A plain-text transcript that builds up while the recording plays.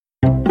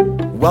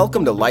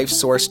Welcome to Life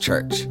Source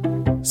Church.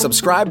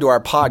 Subscribe to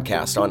our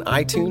podcast on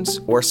iTunes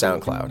or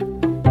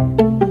SoundCloud.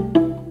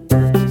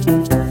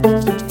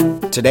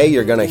 Today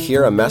you're going to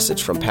hear a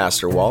message from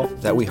Pastor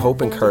Walt that we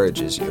hope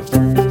encourages you.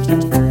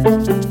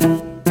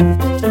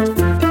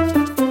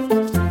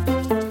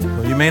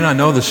 Well, you may not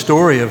know the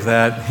story of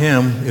that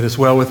hymn, It Is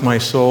Well With My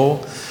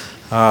Soul.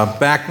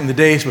 Back in the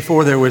days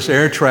before there was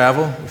air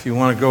travel, if you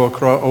want to go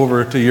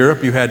over to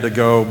Europe, you had to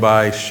go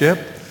by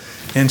ship.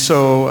 And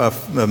so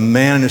a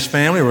man and his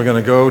family were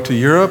going to go to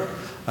Europe,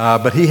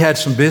 but he had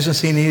some business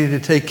he needed to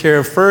take care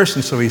of first,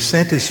 and so he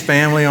sent his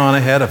family on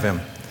ahead of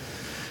him.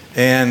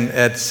 And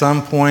at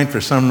some point, for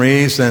some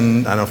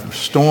reason, I don't know,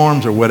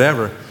 storms or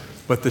whatever,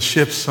 but the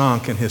ship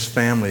sunk and his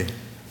family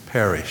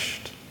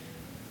perished.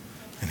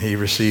 And he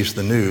receives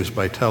the news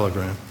by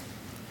telegram.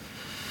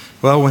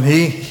 Well, when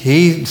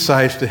he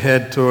decides to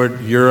head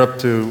toward Europe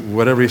to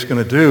whatever he's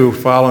going to do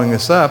following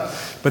this up,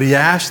 but he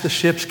asked the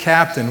ship's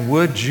captain,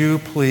 would you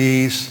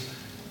please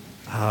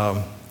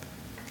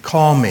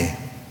call me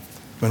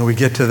when we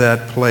get to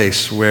that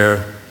place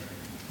where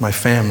my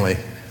family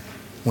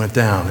went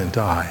down and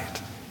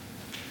died?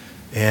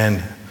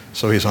 And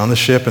so he's on the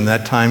ship, and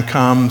that time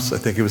comes. I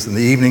think it was in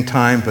the evening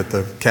time, but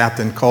the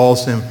captain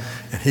calls him,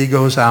 and he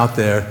goes out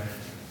there,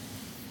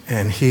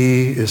 and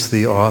he is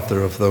the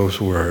author of those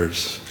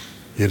words.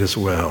 It is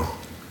well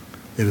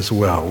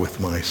with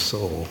my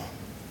soul.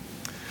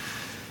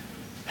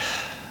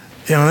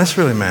 You know, this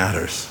really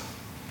matters.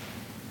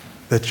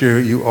 That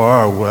you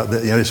are well,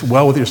 that, it's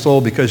well with your soul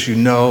because you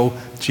know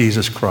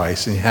Jesus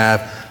Christ and you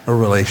have a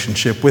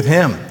relationship with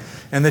Him.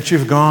 And that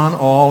you've gone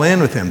all in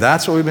with Him.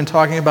 That's what we've been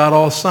talking about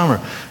all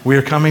summer. We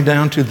are coming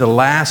down to the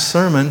last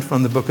sermon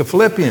from the book of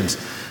Philippians.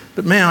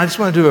 But man, I just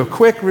want to do a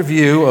quick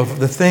review of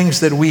the things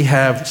that we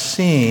have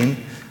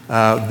seen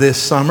this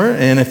summer.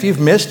 And if you've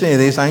missed any of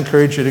these, I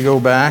encourage you to go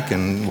back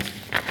and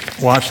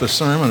watch the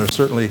sermon, or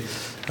certainly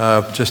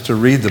just to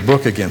read the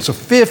book again. So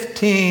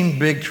 15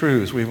 big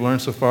truths we've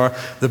learned so far.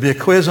 There'll be a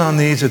quiz on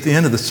these at the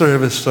end of the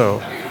service,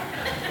 so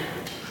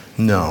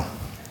no.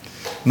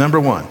 Number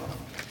one,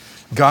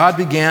 God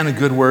began a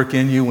good work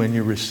in you when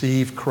you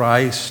received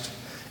Christ,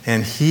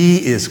 and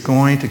He is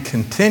going to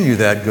continue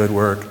that good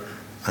work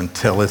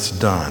until it's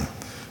done.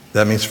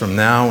 That means from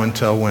now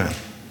until when?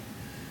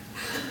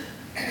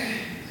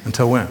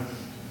 Until when?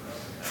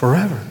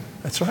 Forever.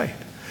 That's right.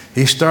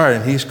 He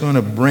started, and He's going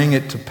to bring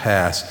it to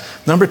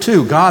pass. Number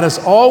two, God is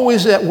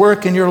always at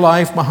work in your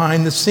life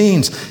behind the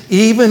scenes,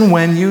 even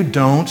when you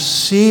don't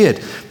see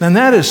it. And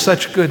that is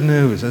such good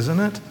news, isn't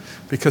it?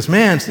 Because,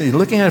 man,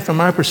 looking at it from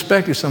my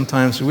perspective,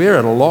 sometimes we're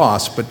at a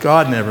loss, but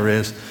God never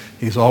is.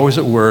 He's always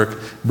at work,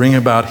 bringing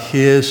about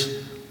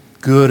His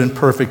good and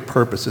perfect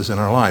purposes in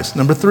our lives.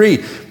 Number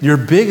three, your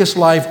biggest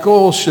life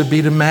goal should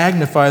be to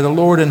magnify the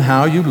Lord in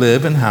how you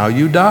live and how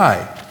you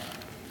die.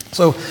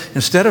 So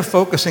instead of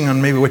focusing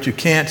on maybe what you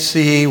can't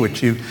see,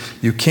 what you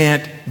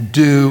can't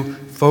do,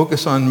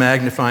 focus on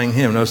magnifying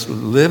Him. Notice,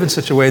 live in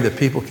such a way that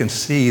people can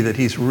see that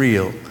He's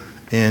real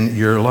in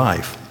your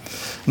life.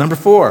 Number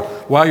four,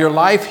 while your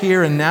life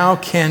here and now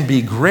can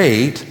be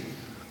great,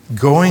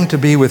 going to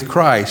be with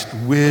Christ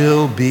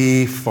will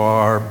be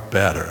far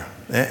better.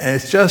 And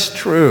it's just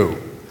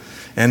true.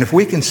 And if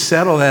we can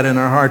settle that in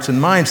our hearts and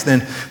minds,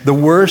 then the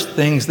worst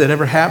things that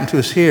ever happen to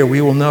us here,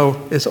 we will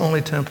know it's only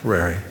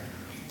temporary.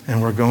 And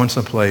we're going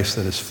someplace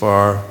that is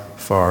far,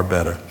 far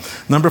better.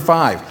 Number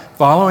five,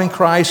 following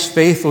Christ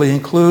faithfully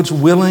includes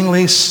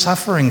willingly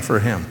suffering for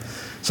Him.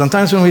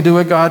 Sometimes when we do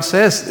what God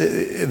says,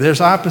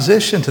 there's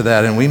opposition to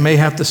that, and we may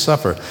have to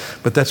suffer.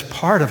 But that's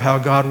part of how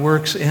God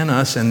works in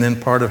us, and then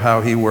part of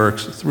how He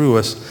works through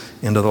us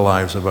into the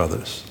lives of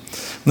others.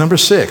 Number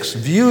six,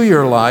 view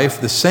your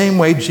life the same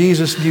way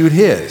Jesus viewed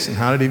His. And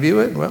how did He view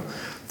it? Well,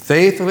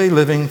 faithfully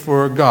living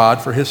for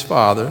God, for His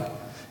Father,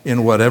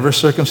 in whatever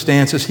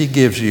circumstances He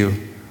gives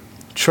you,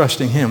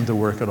 trusting Him to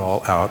work it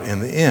all out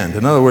in the end.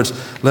 In other words,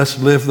 let's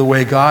live the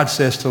way God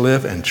says to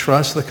live and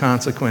trust the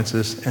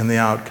consequences and the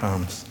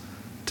outcomes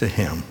to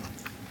Him.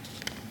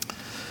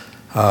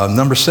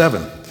 Number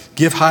seven,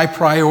 give high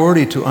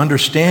priority to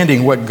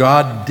understanding what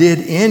God did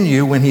in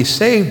you when He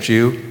saved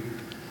you,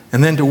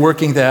 and then to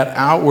working that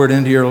outward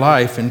into your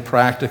life in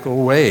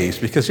practical ways.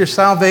 Because your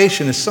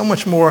salvation is so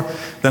much more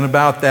than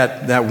about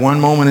that one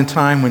moment in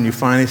time when you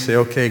finally say,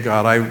 okay,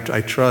 God, I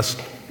trust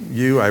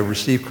You, I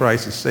receive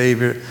Christ as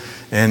Savior,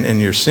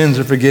 and your sins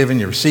are forgiven,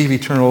 you receive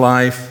eternal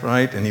life,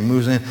 right? And He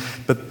moves in.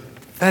 But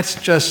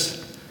that's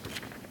just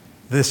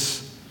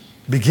this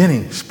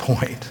beginnings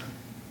point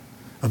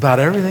about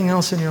everything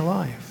else in your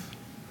life.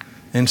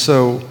 And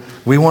so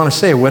we want to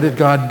say, what did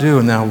God do?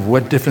 And now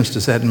what difference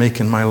does that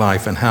make in my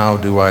life? And how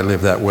do I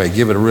live that way?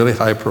 Give it a really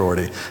high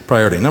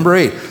priority. Number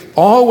eight,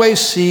 always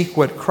seek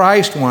what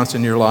Christ wants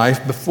in your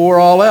life before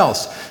all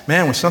else.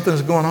 Man, when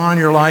something's going on in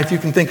your life, you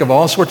can think of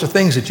all sorts of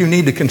things that you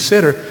need to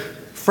consider.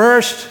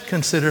 First,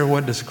 consider,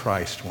 what does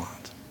Christ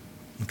want?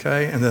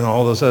 Okay? And then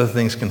all those other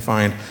things can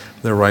find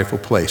their rightful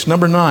place.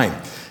 Number nine,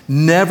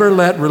 never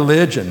let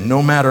religion,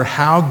 no matter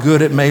how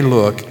good it may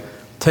look,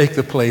 take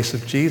the place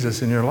of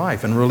Jesus in your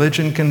life. And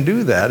religion can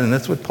do that, and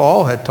that's what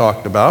Paul had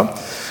talked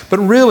about. But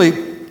really,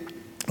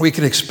 we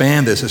could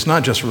expand this. It's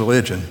not just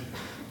religion.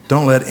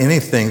 Don't let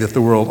anything that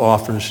the world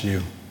offers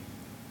you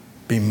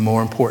be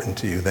more important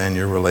to you than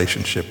your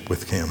relationship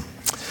with Him.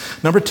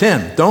 Number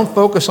 10, don't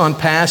focus on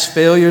past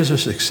failures or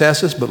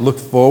successes, but look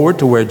forward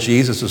to where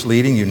Jesus is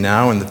leading you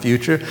now in the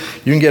future.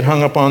 You can get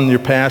hung up on your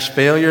past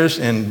failures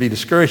and be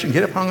discouraged. You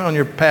can get hung on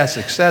your past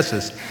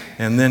successes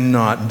and then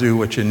not do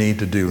what you need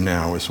to do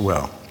now as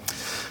well.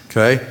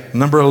 Okay?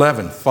 Number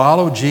 11,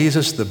 follow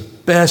Jesus the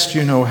best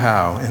you know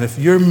how. And if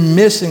you're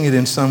missing it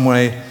in some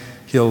way,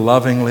 He'll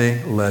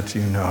lovingly let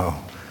you know.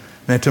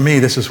 And to me,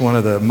 this is one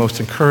of the most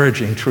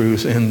encouraging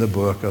truths in the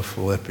book of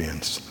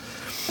Philippians.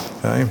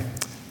 Okay?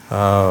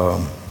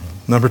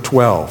 Number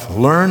 12,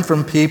 learn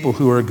from people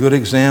who are good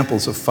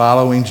examples of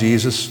following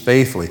Jesus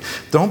faithfully.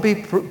 Don't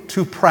be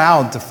too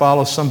proud to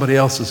follow somebody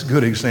else's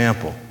good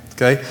example.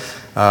 Okay?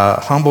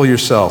 Humble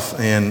yourself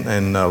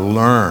and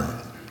learn.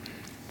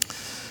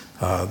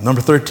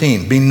 Number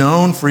 13, be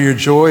known for your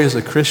joy as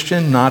a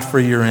Christian, not for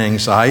your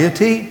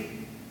anxiety.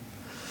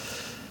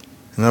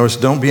 In other words,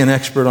 don't be an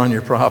expert on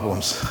your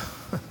problems.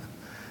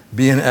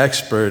 Be an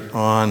expert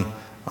on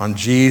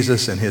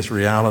Jesus and His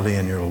reality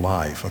in your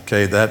life.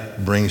 Okay,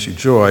 that brings you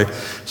joy.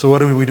 So what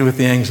do we do with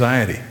the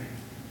anxiety?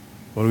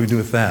 What do we do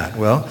with that?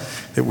 Well,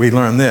 we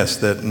learn this,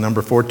 that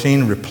number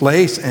 14,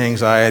 replace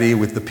anxiety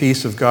with the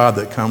peace of God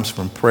that comes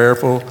from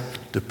prayerful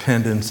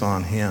dependence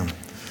on Him.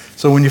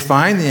 So when you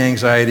find the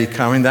anxiety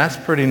coming, that's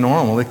pretty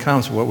normal. It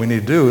comes. What we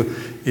need to do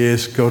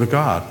is go to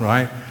God,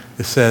 right?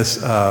 It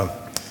says,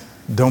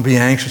 don't be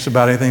anxious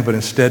about anything, but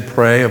instead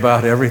pray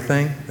about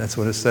everything. That's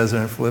what it says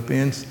in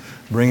Philippians.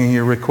 Bringing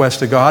your request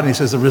to God. And he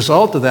says the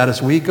result of that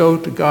is we go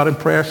to God in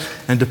prayer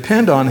and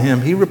depend on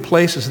Him. He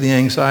replaces the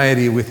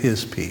anxiety with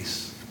His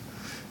peace.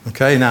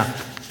 Okay, now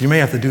you may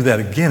have to do that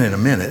again in a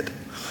minute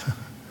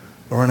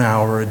or an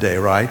hour or a day,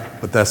 right?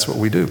 But that's what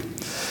we do.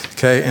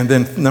 Okay, and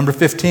then number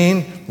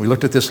 15, we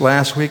looked at this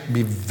last week,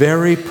 be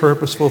very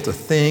purposeful to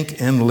think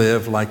and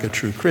live like a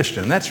true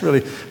Christian. And that's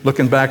really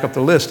looking back up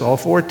the list, all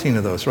 14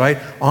 of those, right?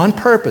 On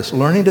purpose,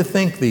 learning to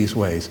think these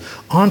ways.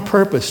 On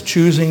purpose,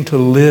 choosing to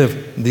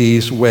live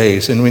these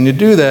ways. And when you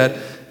do that,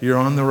 you're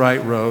on the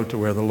right road to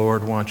where the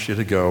Lord wants you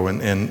to go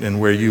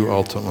and where you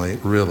ultimately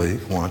really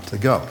want to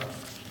go.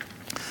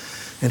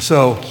 And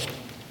so,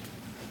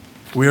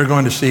 we are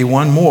going to see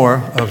one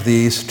more of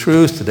these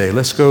truths today.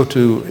 Let's go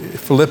to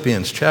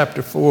Philippians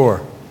chapter 4.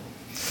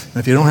 And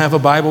if you don't have a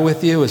Bible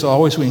with you, as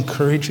always, we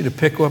encourage you to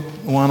pick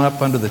one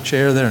up under the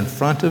chair there in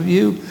front of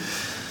you.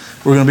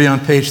 We're going to be on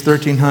page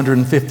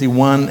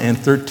 1351 and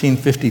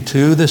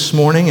 1352 this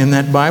morning in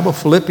that Bible,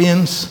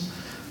 Philippians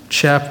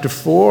chapter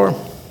 4.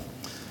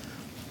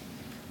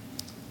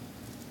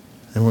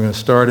 And we're going to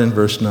start in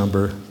verse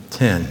number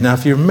 10. Now,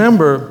 if you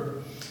remember,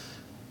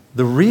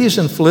 the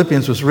reason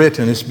Philippians was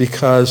written is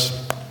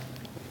because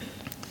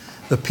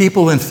the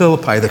people in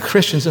Philippi, the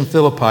Christians in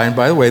Philippi, and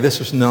by the way,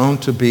 this is known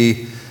to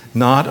be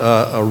not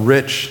a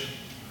rich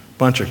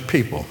bunch of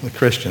people, the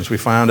Christians. We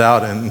found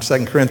out in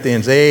 2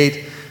 Corinthians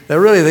 8 that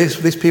really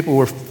these people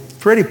were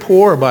pretty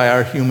poor by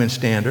our human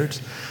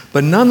standards.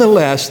 But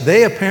nonetheless,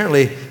 they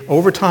apparently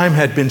over time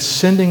had been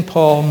sending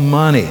Paul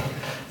money.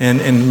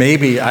 And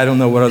maybe, I don't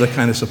know what other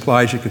kind of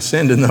supplies you could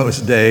send in those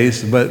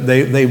days, but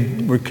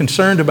they were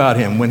concerned about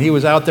him when he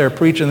was out there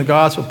preaching the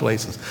gospel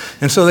places.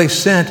 And so they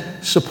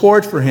sent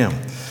support for him.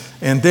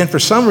 And then for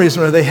some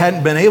reason or they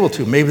hadn't been able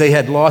to. Maybe they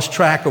had lost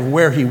track of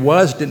where he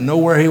was, didn't know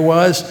where he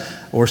was,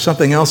 or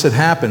something else had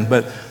happened.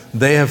 But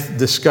they have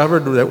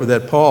discovered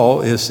that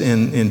Paul is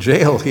in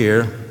jail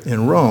here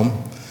in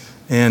Rome.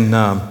 And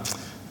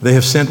they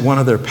have sent one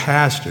of their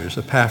pastors,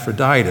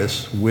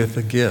 Epaphroditus, with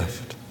a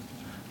gift,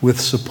 with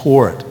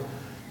support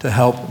to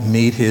help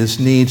meet his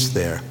needs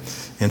there.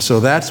 And so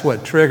that's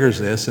what triggers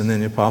this. And then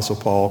the Apostle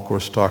Paul, of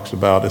course, talks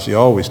about, as he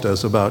always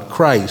does, about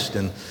Christ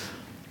and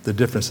the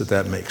difference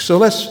that makes. So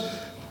let's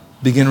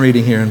begin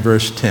reading here in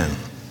verse 10.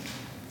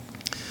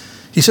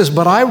 He says,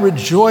 "But I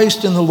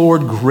rejoiced in the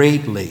Lord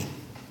greatly,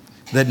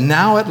 that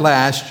now at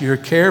last your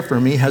care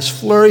for me has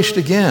flourished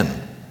again,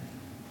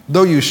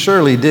 though you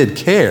surely did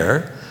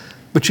care,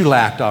 but you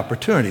lacked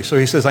opportunity." So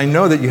he says, I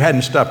know that you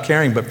hadn't stopped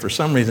caring, but for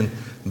some reason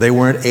they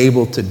weren't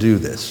able to do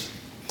this.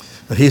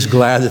 But he's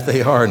glad that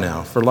they are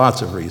now, for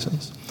lots of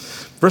reasons.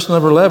 Verse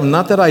number 11,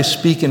 "Not that I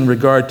speak in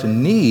regard to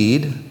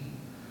need,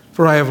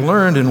 for I have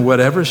learned in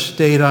whatever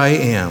state I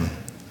am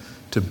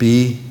to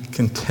be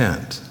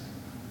content.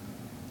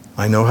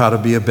 I know how to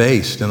be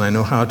abased, and I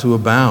know how to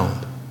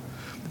abound.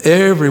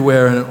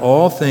 Everywhere and in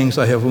all things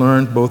I have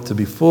learned both to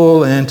be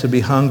full and to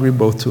be hungry,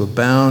 both to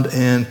abound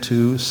and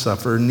to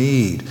suffer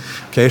need."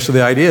 Okay, so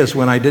the idea is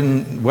when I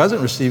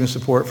wasn't receiving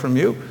support from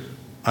you,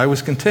 I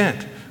was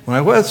content. When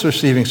I was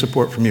receiving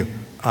support from you,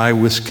 I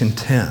was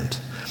content.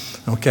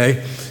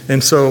 Okay?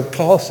 And so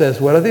Paul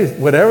says,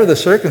 whatever the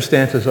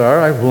circumstances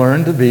are, I've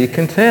learned to be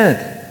content.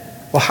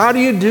 Well, how do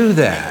you do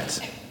that?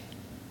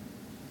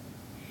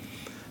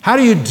 How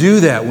do you do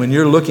that when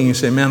you're looking and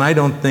say, man, I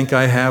don't think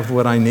I have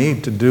what I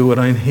need to do what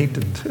I need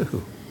to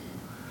do?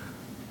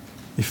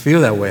 You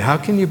feel that way. How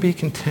can you be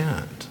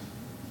content?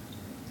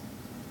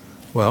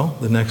 Well,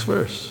 the next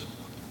verse,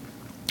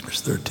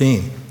 verse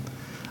 13.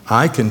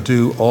 I can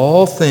do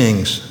all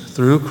things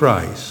through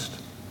Christ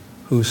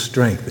who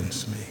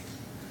strengthens me.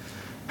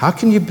 How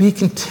can you be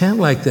content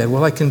like that?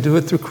 Well, I can do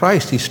it through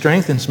Christ. He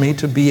strengthens me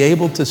to be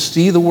able to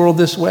see the world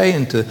this way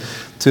and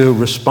to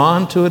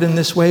respond to it in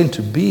this way and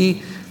to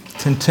be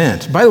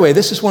content. By the way,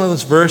 this is one of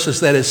those verses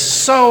that is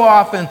so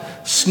often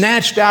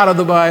snatched out of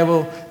the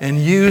Bible and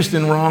used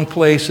in wrong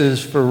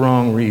places for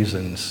wrong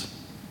reasons.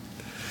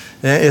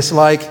 It's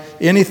like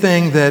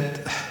anything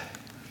that,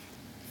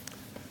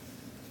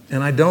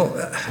 and I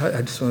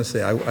just want to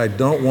say, I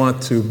don't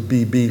want to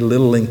be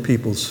belittling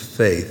people's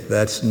faith.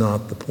 That's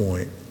not the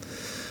point.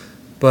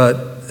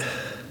 But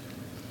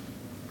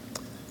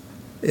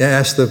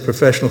ask the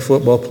professional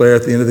football player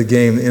at the end of the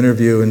game, the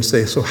interview, and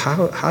say, so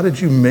how did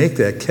you make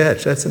that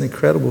catch? That's an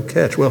incredible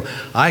catch. Well,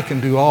 I can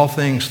do all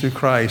things through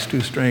Christ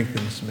who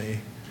strengthens me.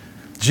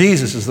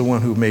 Jesus is the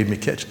one who made me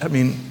catch. I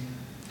mean,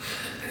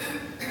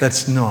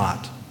 that's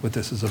not what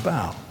this is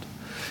about.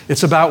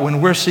 It's about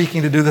when we're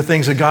seeking to do the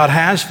things that God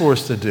has for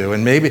us to do.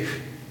 And maybe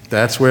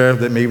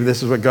maybe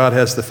this is what God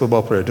has the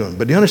football player doing.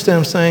 But do you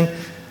understand what I'm saying?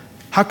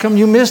 How come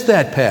you missed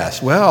that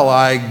pass? Well,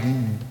 I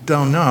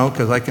don't know,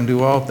 because I can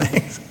do all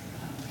things.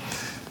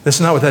 That's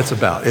not what that's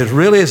about. It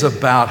really is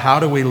about how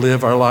do we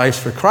live our lives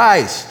for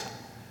Christ.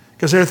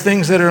 Because there are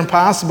things that are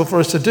impossible for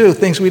us to do,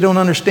 things we don't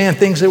understand,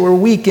 things that we're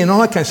weak in,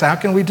 all that kind of stuff.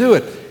 How can we do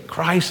it?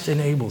 Christ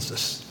enables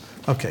us.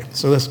 Okay,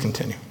 so let's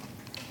continue.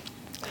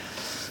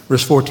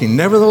 Verse 14,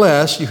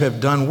 nevertheless, you have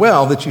done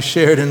well that you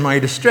shared in my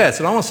distress.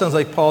 It almost sounds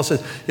like Paul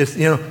says,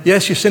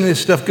 yes, you're sending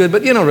this stuff good,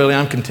 but really,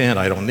 I'm content.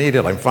 I don't need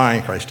it. I'm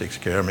fine. Christ takes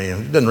care of me.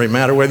 And it doesn't really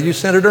matter whether you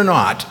sent it or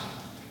not.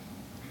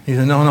 He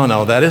said,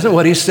 no, that isn't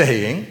what he's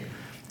saying.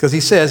 Because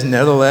he says,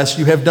 nevertheless,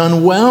 you have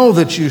done well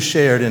that you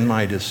shared in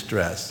my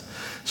distress.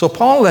 So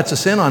Paul lets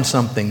us in on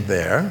something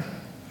there.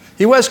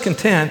 He was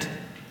content,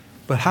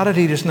 but how did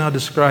he just now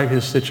describe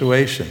his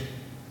situation?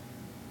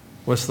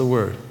 What's the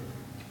word?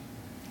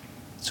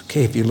 It's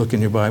okay if you look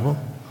in your Bible.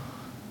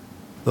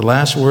 The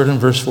last word in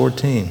verse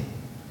 14.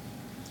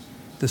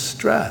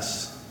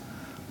 Distress.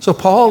 So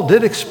Paul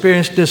did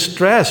experience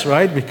distress,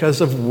 right?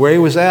 Because of where he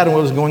was at and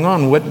what was going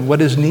on, what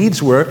his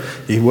needs were.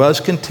 He was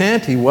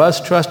content. He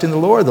was trusting the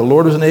Lord. The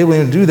Lord was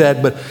enabling him to do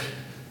that. But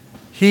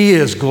he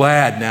is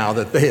glad now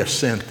that they have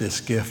sent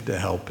this gift to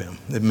help him.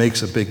 It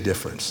makes a big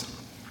difference.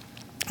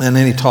 And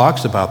then he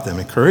talks about them,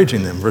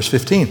 encouraging them. Verse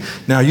 15,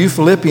 now you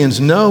Philippians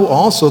know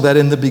also that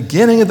in the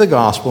beginning of the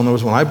gospel, in other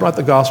words, when I brought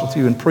the gospel to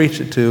you and preached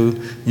it to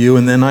you,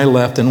 and then I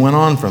left and went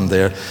on from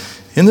there,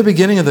 in the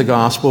beginning of the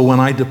gospel, when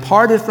I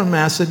departed from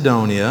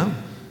Macedonia,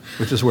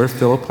 which is where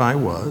Philippi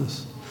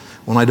was,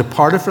 when I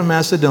departed from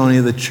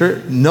Macedonia,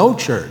 no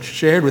church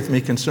shared with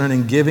me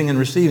concerning giving and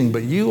receiving,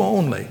 but you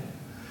only.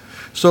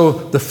 So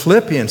the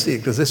Philippians,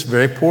 because this is a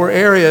very poor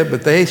area,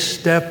 but they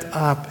stepped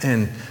up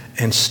and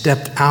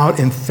stepped out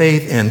in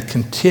faith and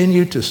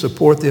continued to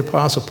support the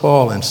Apostle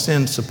Paul and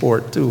send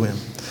support to him.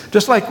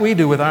 Just like we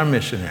do with our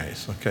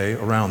missionaries, okay,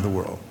 around the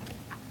world.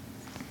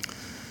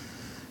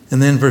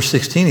 And then verse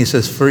 16, he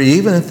says, for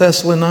even in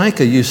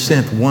Thessalonica you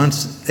sent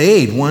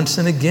aid once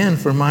and again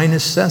for my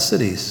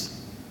necessities.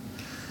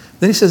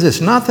 Then he says this,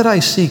 not that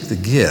I seek the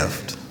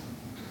gift,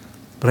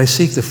 but I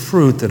seek the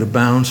fruit that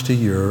abounds to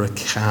your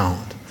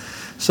account.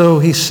 So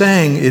he's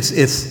saying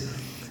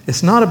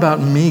it's not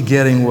about me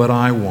getting what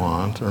I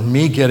want or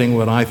me getting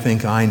what I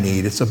think I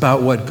need. It's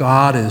about what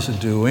God is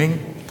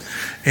doing.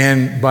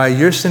 And by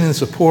your sending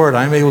support,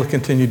 I'm able to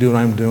continue doing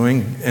what I'm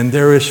doing. And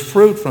there is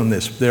fruit from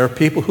this. There are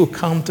people who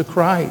come to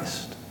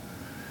Christ.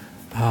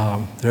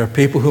 There are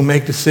people who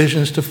make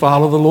decisions to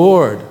follow the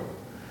Lord.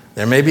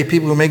 There may be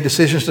people who make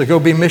decisions to go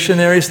be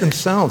missionaries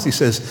themselves. He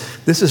says,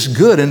 this is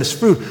good and it's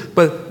fruit.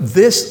 But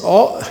this,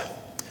 all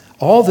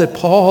that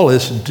Paul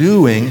is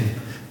doing,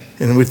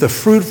 and with the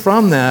fruit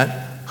from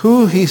that,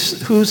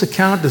 whose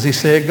account does he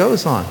say it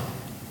goes on?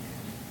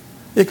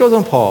 It goes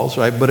on Paul's,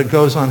 right? But it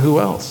goes on who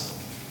else?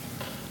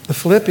 The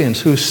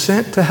Philippians, who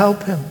sent to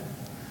help him.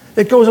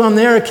 It goes on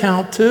their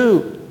account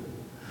too.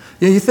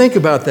 You think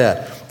about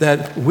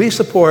that we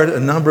support a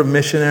number of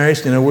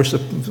missionaries. We're,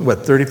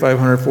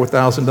 $3,500,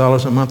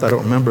 $4,000 a month? I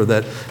don't remember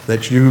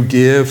that you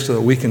give so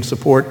that we can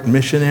support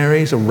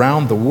missionaries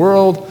around the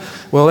world.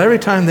 Well, every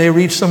time they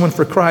reach someone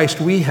for Christ,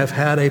 we have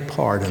had a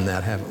part in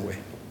that, haven't we?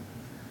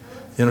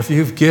 If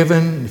you've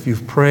given, if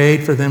you've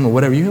prayed for them or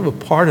whatever, you have a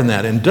part in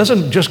that. And it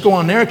doesn't just go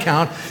on their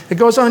account, it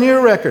goes on your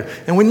record.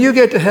 And when you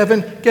get to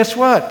heaven, guess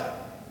what?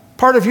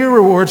 Part of your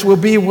rewards will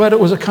be what it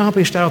was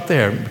accomplished out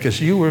there because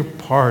you were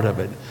part of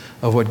it,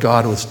 of what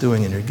God was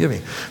doing in your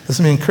giving. Let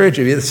me encourage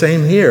you. The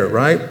same here,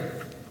 right?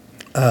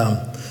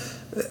 I'd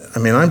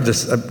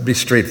be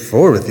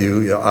straightforward with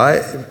you.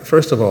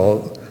 First of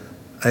all,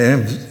 I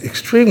am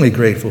extremely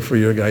grateful for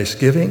your guys'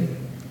 giving.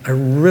 I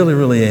really,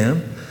 really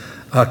am.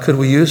 Could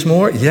we use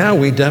more? Yeah,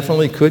 we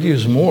definitely could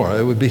use more.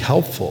 It would be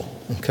helpful,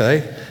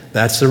 okay?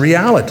 That's the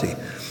reality.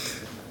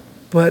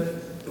 But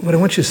what I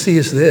want you to see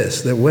is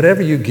this, that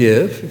whatever you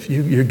give, if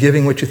you're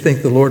giving what you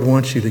think the Lord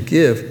wants you to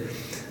give,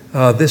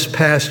 this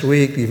past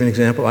week, to give an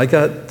example, I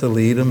got to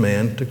lead a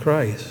man to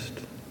Christ.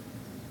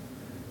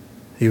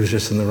 He was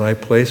just in the right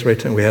place, right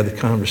time. We had the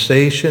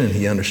conversation, and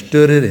he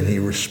understood it, and he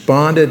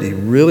responded. He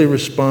really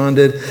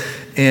responded.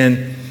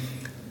 And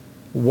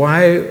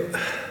why? I'm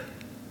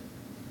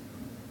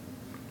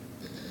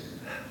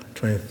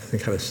trying to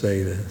think how to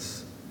say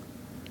this.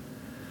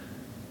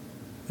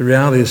 The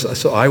reality is,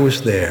 so I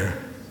was there,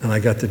 and I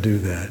got to do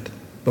that.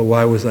 But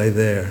why was I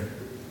there?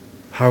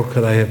 How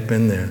could I have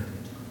been there?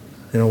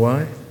 You know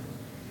why?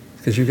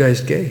 Because you guys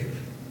gave.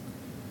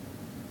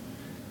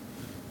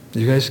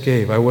 You guys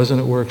gave. I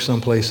wasn't at work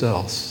someplace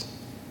else.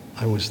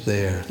 I was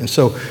there. And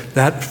so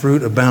that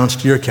fruit abounds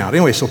to your account.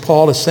 Anyway, so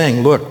Paul is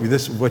saying, look,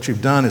 this what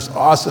you've done is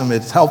awesome.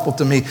 It's helpful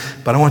to me.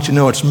 But I want you to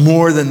know it's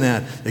more than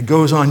that. It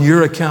goes on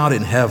your account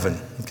in heaven.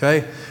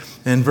 Okay?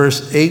 And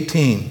verse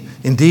 18.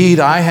 Indeed,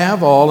 I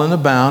have all and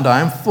abound. I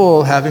am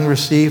full, having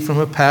received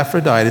from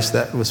Epaphroditus,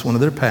 that was one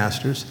of their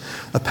pastors,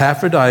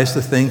 Epaphroditus,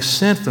 the thing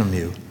sent from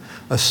you,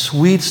 a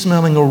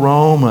sweet-smelling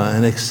aroma,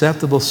 an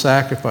acceptable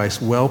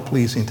sacrifice,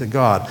 well-pleasing to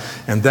God.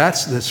 And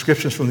that's the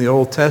descriptions from the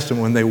Old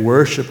Testament when they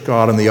worship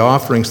God and the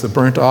offerings, the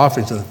burnt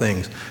offerings and the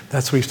things.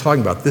 That's what he's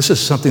talking about. This is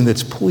something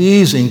that's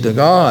pleasing to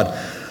God.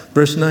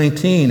 Verse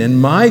 19,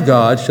 and my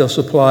God shall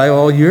supply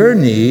all your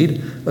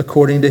need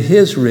according to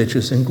his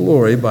riches and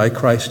glory by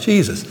Christ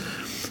Jesus.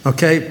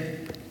 Okay,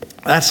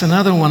 that's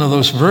another one of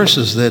those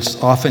verses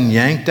that's often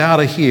yanked out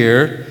of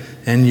here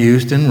and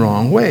used in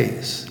wrong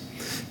ways.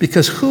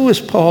 Because who is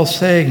Paul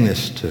saying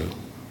this to?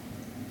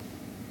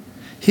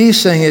 He's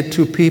saying it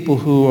to people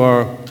who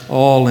are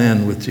all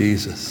in with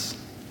Jesus.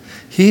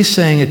 He's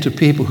saying it to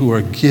people who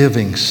are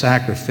giving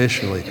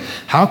sacrificially.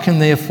 How can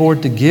they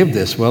afford to give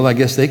this? Well, I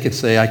guess they could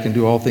say, I can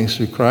do all things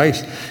through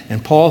Christ.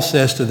 And Paul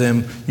says to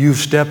them, you've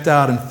stepped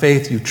out in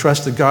faith, you've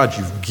trusted God,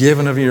 you've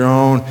given of your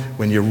own,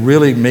 when you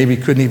really maybe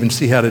couldn't even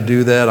see how to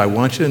do that. I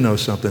want you to know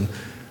something.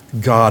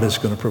 God is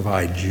going to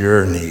provide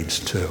your needs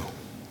too.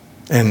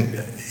 And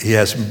he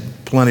has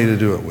plenty to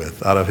do it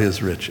with out of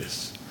his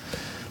riches.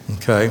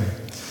 Okay?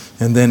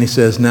 And then he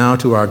says, now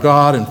to our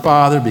God and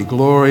Father be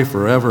glory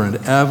forever and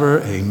ever.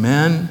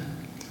 Amen.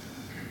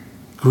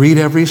 Greet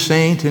every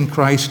saint in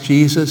Christ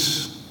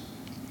Jesus.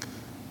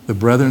 The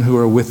brethren who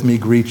are with me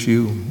greet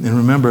you. And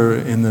remember,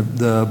 in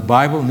the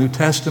Bible, New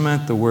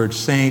Testament, the word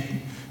saint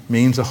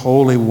means a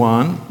holy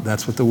one.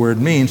 That's what the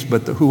word means.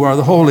 But who are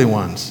the holy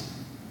ones?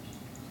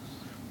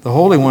 The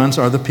holy ones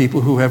are the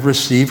people who have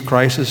received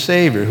Christ as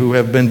Savior, who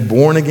have been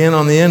born again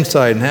on the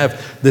inside and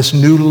have this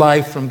new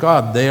life from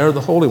God. They are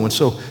the holy ones.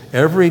 So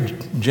every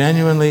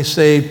genuinely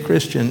saved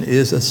Christian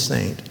is a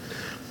saint.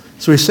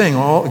 So he's saying,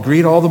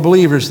 greet all the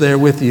believers there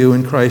with you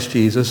in Christ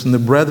Jesus, and the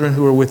brethren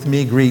who are with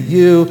me greet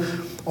you.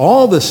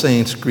 All the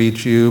saints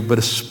greet you, but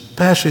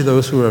especially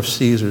those who are of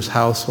Caesar's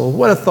household.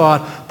 What a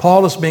thought.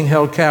 Paul is being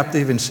held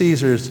captive in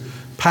Caesar's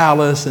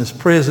palace, in his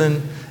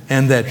prison,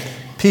 and that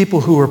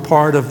people who are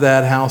part of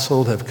that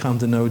household have come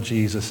to know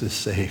Jesus as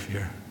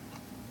Savior.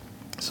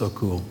 So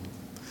cool.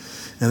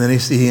 And then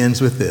he ends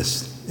with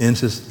this,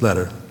 ends his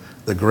letter.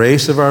 The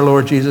grace of our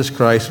Lord Jesus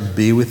Christ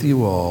be with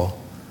you all.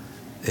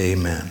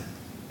 Amen.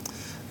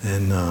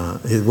 And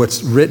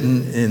what's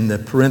written in the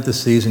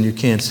parentheses, and you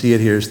can't see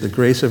it here, is the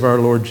grace of our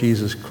Lord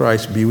Jesus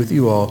Christ be with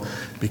you all,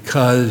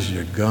 because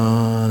you're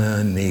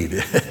gonna need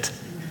it.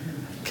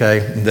 Okay?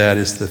 That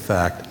is the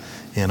fact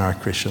in our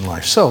Christian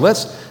life. So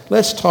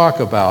let's talk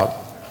about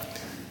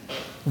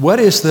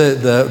what is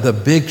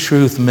the big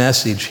truth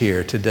message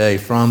here today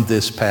from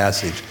this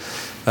passage.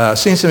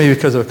 Seems to me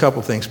because of a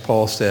couple things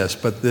Paul says,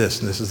 but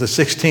this is the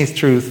 16th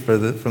truth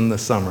from the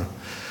summer.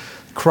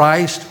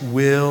 Christ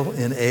will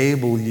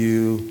enable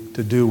you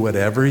to do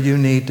whatever you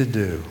need to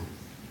do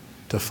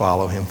to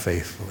follow him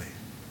faithfully.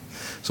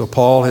 So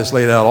Paul has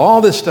laid out all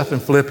this stuff in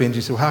Philippians.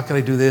 You say, well, how can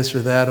I do this or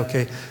that?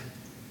 Okay.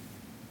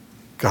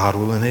 God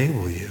will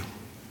enable you.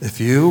 If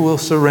you will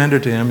surrender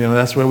to him,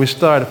 that's where we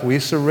start. If we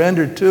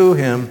surrender to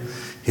him,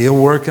 he'll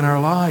work in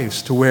our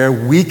lives to where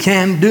we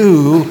can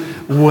do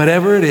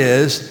whatever it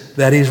is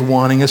that he's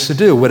wanting us to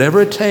do,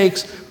 whatever it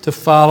takes to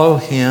follow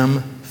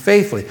him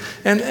faithfully.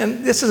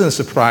 And this isn't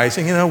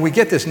surprising. We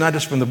get this not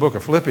just from the book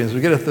of Philippians.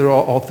 We get it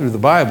all through the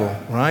Bible,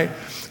 right?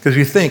 Because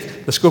you think,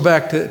 let's go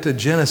back to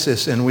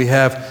Genesis, and we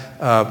have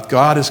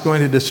God is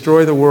going to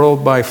destroy the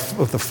world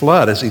with the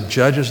flood as he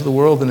judges the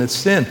world in its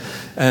sin.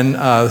 And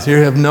here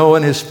you have Noah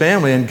and his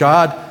family, and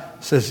God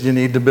says you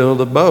need to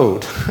build a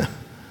boat.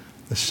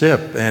 The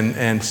ship.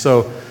 And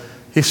so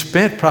he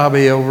spent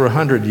probably over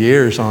 100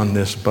 years on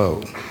this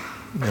boat.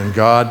 And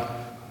God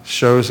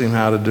shows him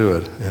how to do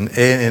it and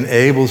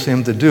enables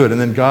him to do it.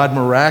 And then God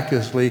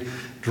miraculously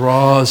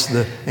draws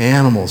the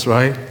animals,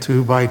 right,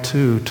 2 by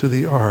 2 to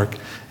the ark.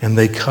 And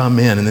they come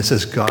in. And it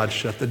says God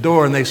shut the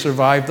door and they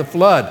survived the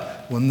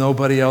flood when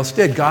nobody else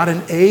did. God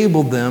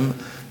enabled them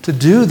to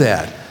do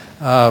that.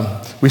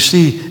 We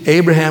see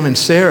Abraham and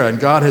Sarah, and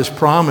God has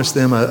promised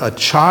them a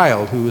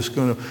child who is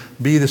going to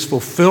be this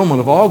fulfillment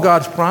of all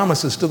God's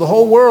promises to the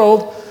whole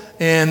world.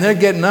 and they're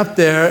getting up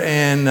there,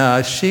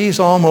 and she's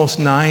almost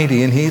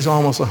 90, and he's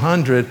almost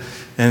 100,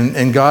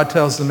 and God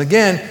tells them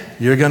again,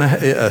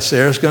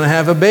 Sarah's going to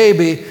have a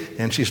baby,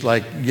 and she's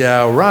like,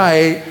 yeah,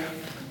 right.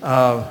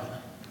 But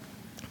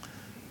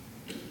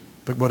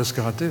what does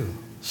God do?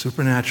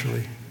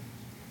 Supernaturally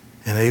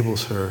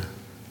enables her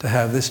to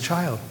have this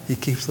child. He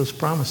keeps those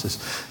promises.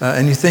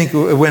 And you think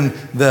when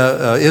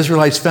the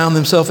Israelites found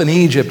themselves in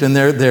Egypt and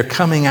they're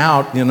coming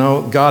out,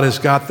 God has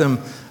got them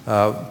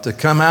to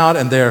come out,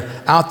 and they're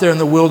out there in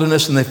the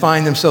wilderness, and they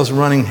find themselves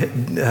running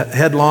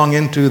headlong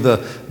into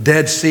the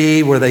Dead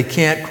Sea where they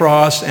can't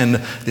cross, and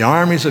the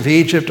armies of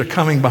Egypt are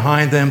coming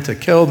behind them to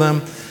kill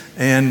them.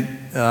 And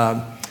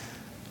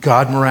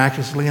God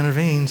miraculously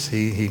intervenes.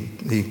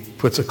 He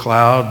puts a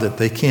cloud that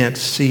they can't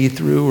see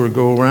through or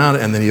go around,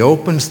 and then he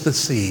opens the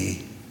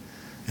sea,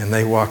 and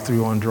they walk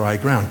through on dry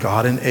ground.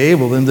 God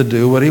enabled them to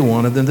do what he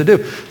wanted them to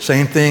do.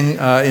 Same thing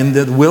in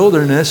the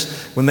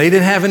wilderness when they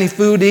didn't have any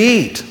food to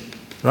eat,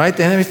 right?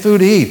 They didn't have any food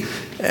to eat.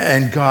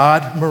 And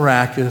God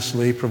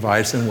miraculously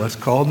provides them what's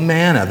called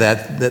manna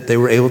that they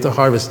were able to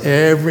harvest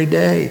every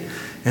day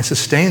and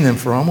sustain them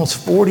for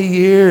almost 40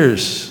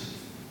 years.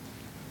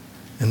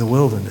 In the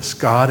wilderness,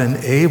 God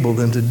enabled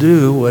them to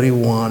do what he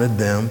wanted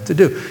them to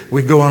do.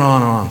 We go on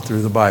and on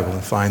through the Bible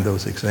and find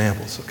those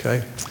examples,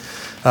 okay?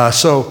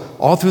 So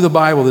all through the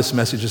Bible, this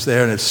message is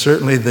there, and it's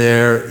certainly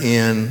there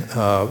in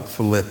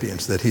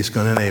Philippians, that he's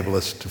going to enable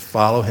us to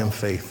follow him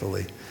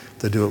faithfully,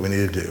 to do what we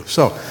need to do.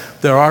 So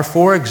there are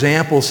 4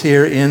 examples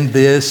here in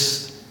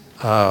this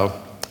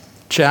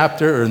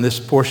chapter, or in this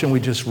portion we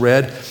just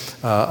read,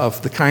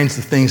 of the kinds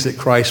of things that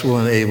Christ will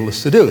enable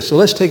us to do. So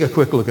let's take a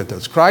quick look at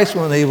those. Christ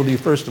will enable you,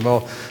 first of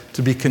all,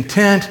 to be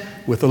content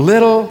with a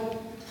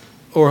little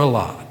or a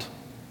lot.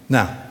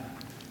 Now,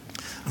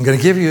 I'm going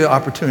to give you the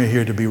opportunity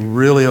here to be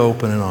really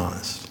open and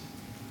honest.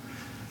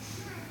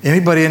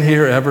 Anybody in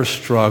here ever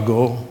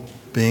struggle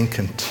being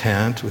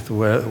content with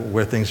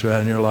where things are at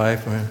in your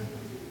life? I mean,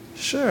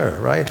 sure,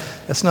 right?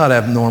 That's not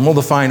abnormal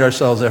to find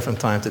ourselves there from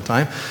time to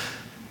time.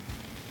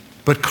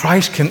 But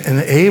Christ can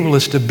enable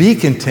us to be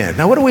content.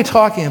 Now, what are we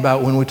talking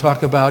about when we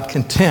talk about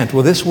content?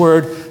 Well, this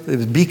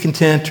word, be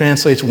content,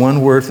 translates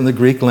one word from the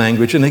Greek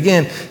language. And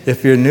again,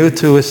 if you're new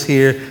to us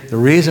here, the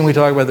reason we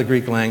talk about the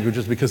Greek language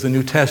is because the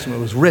New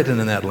Testament was written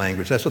in that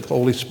language. That's what the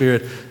Holy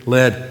Spirit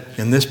led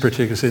in this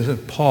particular season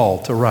Paul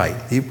to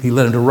write. He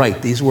led him to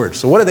write these words.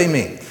 So what do they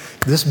mean?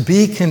 This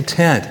be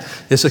content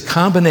is a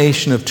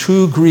combination of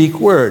 2 Greek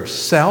words,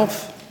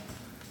 self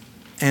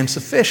and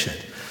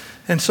sufficient.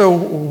 And so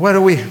what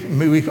do we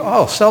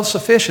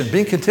self-sufficient.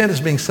 Being content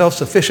is being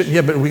self-sufficient.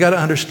 Yeah, but we got to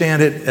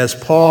understand it as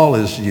Paul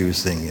is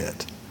using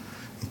it.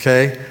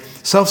 Okay?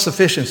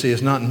 Self-sufficiency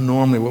is not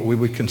normally what we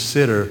would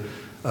consider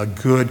a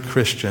good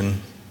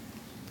Christian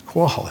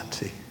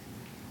quality.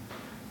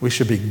 We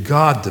should be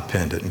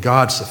God-dependent,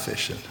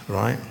 God-sufficient,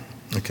 right?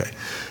 Okay.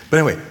 But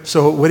anyway,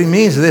 so what he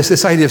means is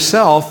this idea of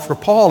self for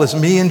Paul is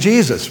me and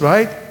Jesus,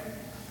 right?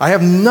 I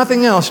have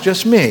nothing else,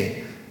 just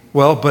me.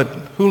 Well, but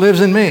who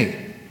lives in me?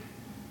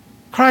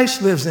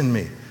 Christ lives in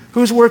me.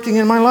 Who's working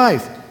in my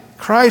life?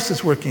 Christ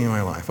is working in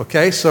my life.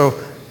 Okay,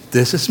 so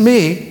this is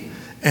me,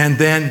 and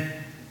then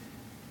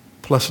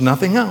plus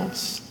nothing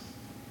else.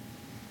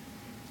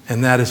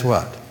 And that is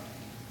what?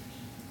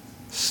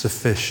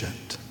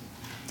 Sufficient.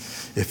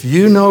 If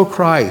you know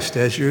Christ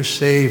as your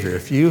Savior,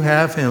 if you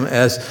have him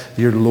as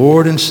your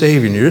Lord and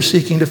Savior, and you're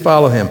seeking to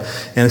follow him,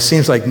 and it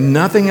seems like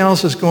nothing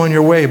else is going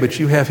your way, but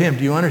you have him,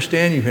 do you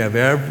understand you have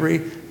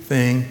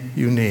everything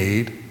you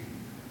need?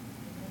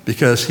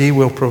 Because he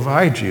will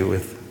provide you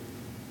with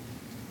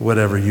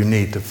whatever you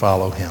need to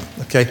follow him.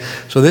 Okay?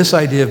 So this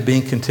idea of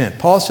being content.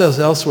 Paul says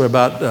elsewhere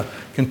about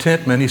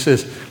contentment, he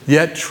says,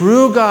 yet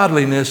true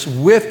godliness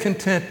with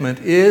contentment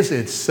is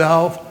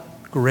itself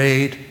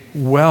great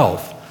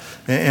wealth.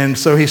 And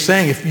so he's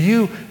saying if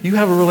you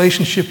have a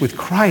relationship with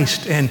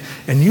Christ and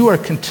you are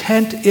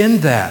content in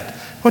that,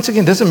 once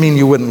again, doesn't mean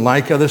you wouldn't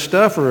like other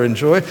stuff or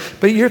enjoy it,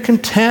 but you're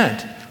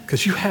content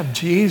because you have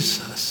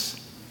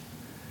Jesus.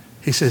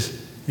 He says,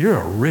 you're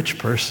a rich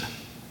person.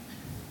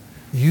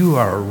 You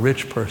are a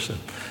rich person.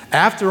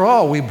 After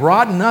all, we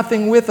brought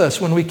nothing with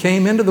us when we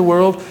came into the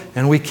world,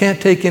 and we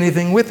can't take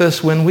anything with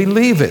us when we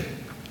leave it.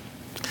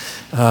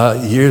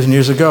 Years and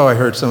years ago, I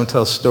heard someone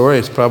tell a story.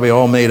 It's probably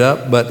all made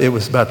up, but it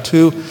was about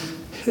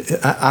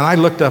and I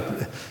looked up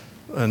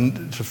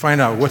to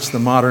find out what's the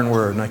modern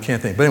word, and I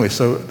can't think. But anyway,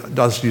 so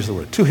I'll just use the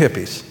word. 2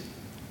 hippies.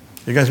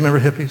 You guys remember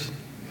hippies?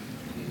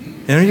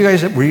 Any of you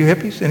guys, were you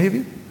hippies? Any of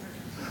you?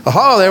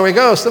 Oh, there we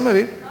go. Some of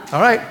you. All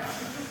right.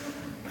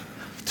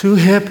 2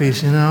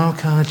 hippies,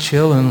 kind of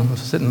chilling,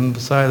 sitting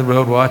beside the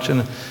road watching,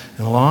 and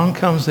along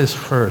comes this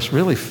hearse,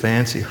 really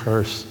fancy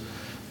hearse.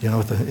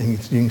 And you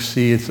can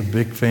see it's a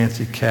big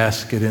fancy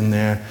casket in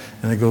there,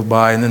 and they go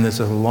by, and then there's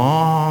a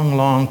long,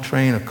 long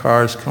train of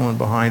cars coming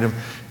behind them,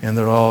 and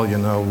they're all,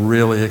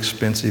 really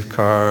expensive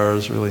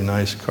cars, really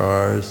nice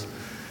cars.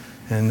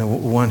 And the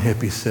one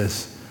hippie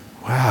says,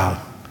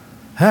 wow,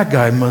 that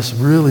guy must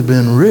have really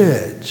been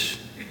rich.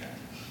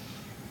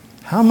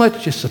 How much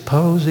do you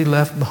suppose he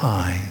left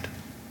behind?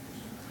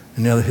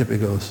 And the other hippie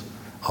goes,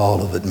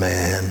 all of it,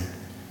 man,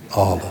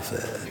 all of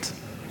it.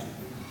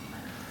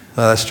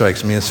 That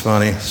strikes me as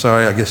funny.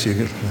 Sorry, I guess you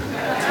could.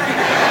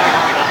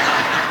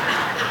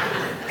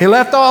 He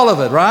left all of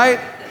it, right?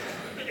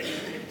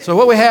 So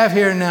what we have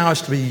here now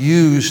is to be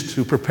used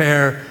to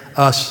prepare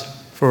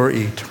us for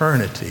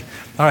eternity.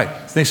 All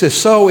right, so he says,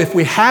 so if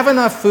we have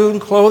enough food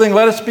and clothing,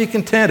 let us be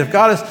content. If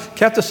God has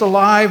kept us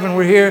alive and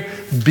we're here,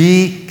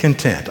 be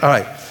content. All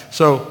right,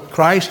 so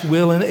Christ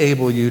will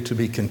enable you to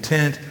be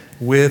content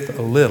with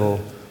a little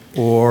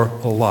or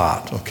a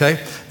lot,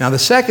 okay? Now the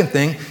second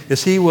thing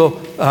is he will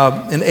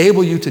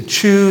enable you to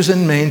choose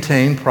and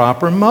maintain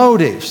proper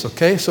motives,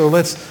 okay? So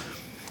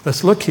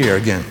let's look here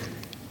again.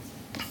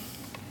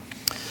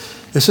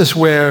 This is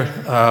where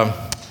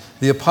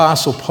the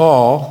Apostle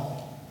Paul,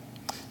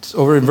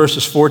 over in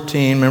verses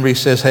 14, remember he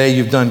says, hey,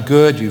 you've done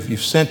good,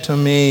 you've sent to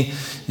me,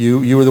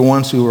 you were the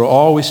ones who were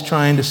always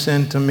trying to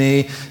send to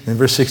me. In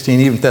verse 16,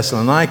 even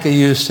Thessalonica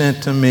you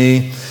sent to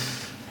me.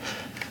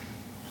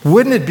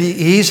 Wouldn't it be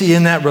easy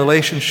in that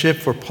relationship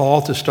for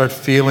Paul to start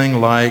feeling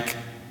like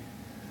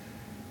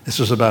this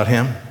was about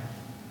him?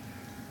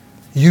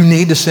 You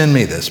need to send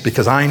me this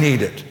because I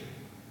need it.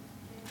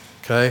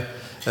 Okay?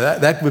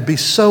 That would be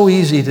so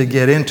easy to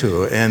get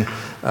into.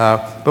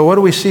 But what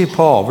do we see,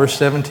 Paul? Verse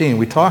 17,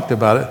 we talked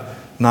about it.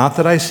 Not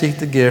that I seek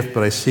the gift,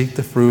 but I seek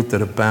the fruit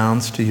that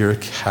abounds to your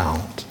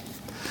account.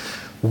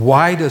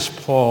 Why does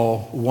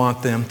Paul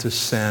want them to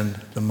send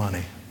the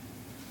money?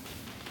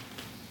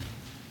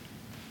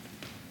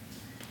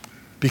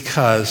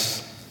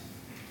 Because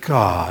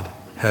God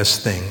has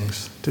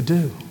things to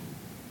do.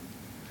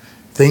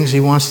 Things he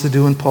wants to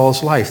do in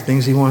Paul's life,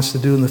 things he wants to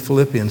do in the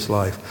Philippians'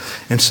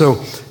 life. And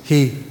so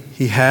he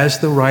has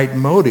the right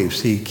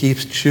motives. He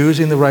keeps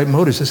choosing the right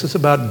motives. This is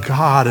about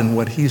God and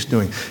what he's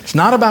doing. It's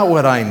not about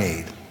what I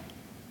need.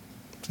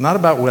 It's not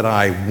about what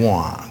I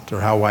want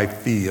or how I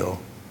feel.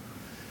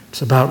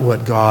 It's about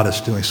what God is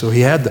doing. So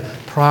he had the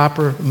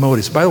proper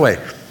motives. By the way,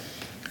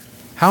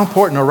 how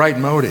important are right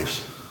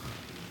motives?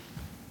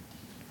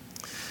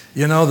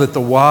 You know that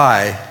the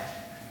why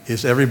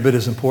is every bit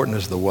as important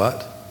as the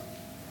what.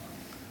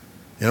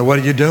 You know, what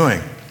are you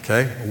doing?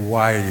 Okay?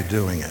 Why are you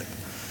doing it?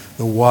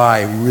 The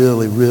why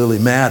really, really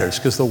matters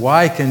because the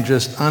why can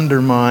just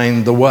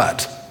undermine the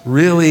what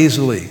real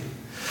easily.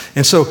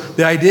 And so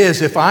the idea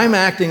is if I'm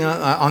acting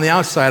on the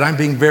outside, I'm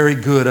being very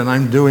good and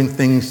I'm doing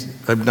things,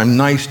 I'm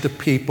nice to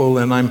people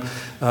and I'm,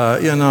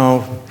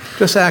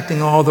 just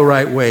acting all the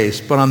right ways.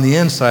 But on the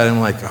inside, I'm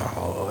like,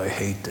 oh, I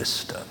hate this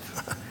stuff.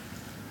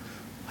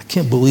 I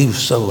can't believe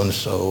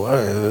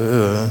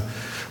so-and-so.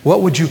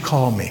 What would you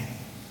call me?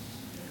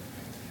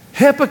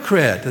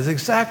 Hypocrite. That's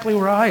exactly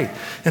right.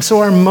 And so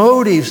our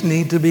motives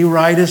need to be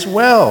right as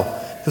well,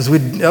 because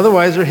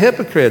otherwise we're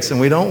hypocrites, and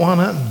we don't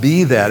want to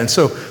be that. And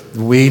so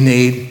we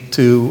need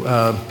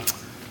to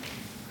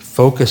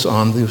focus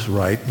on these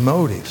right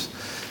motives.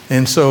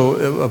 And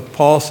so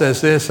Paul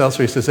says this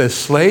elsewhere. He says, as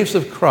slaves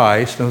of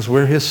Christ, as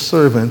we're his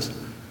servants,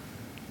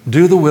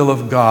 do the will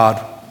of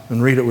God,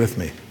 and read it with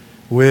me,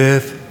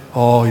 with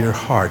all your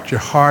heart.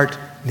 Your heart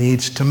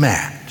needs to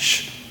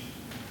match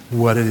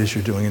what it is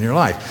you're doing in your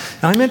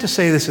life. And I meant to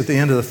say this at the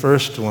end of the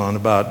first one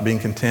about being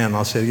content, and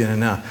I'll say it again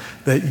and now,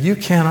 that you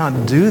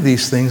cannot do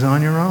these things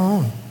on your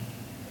own.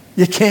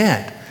 You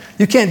can't.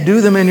 You can't do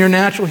them in your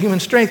natural human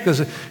strength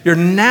because your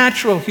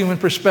natural human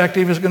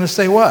perspective is going to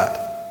say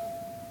what?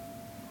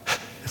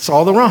 It's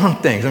all the wrong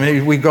things. I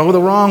mean, we go the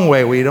wrong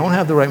way. We don't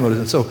have the right motives.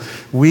 And so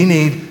we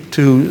need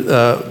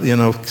to,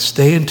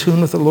 stay in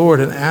tune with the Lord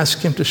and ask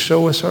him to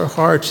show us our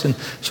hearts and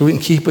so we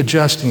can keep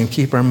adjusting and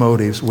keep our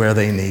motives where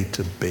they need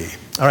to be.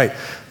 All right,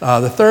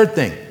 the third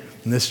thing,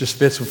 and this just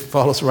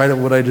follows right at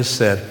what I just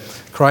said.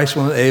 Christ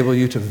will enable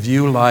you to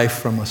view life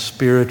from a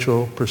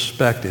spiritual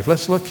perspective.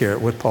 Let's look here at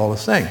what Paul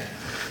is saying.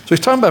 So he's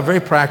talking about very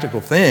practical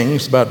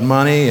things, about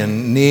money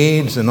and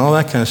needs and all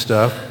that kind of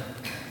stuff.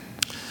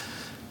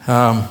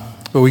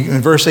 But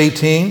in verse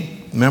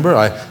 18, remember,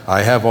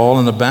 I have all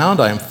and abound.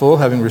 I am full,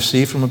 having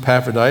received from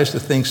Epaphroditus the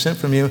things sent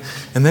from you.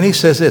 And then he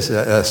says this,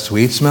 a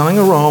sweet-smelling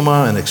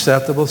aroma, an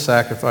acceptable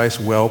sacrifice,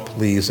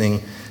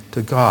 well-pleasing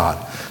to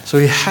God. So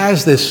he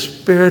has this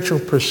spiritual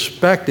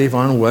perspective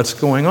on what's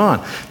going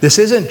on. This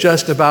isn't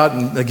just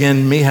about,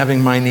 again, me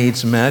having my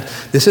needs met.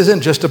 This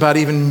isn't just about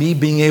even me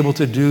being able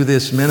to do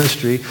this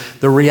ministry.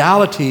 The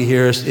reality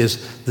here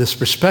is this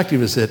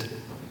perspective is that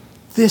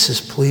this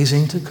is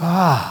pleasing to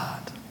God.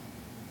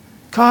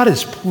 God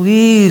is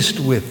pleased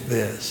with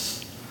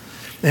this.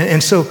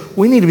 And so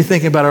we need to be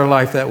thinking about our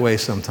life that way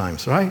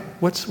sometimes, right?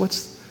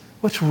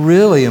 What's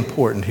really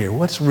important here?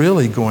 What's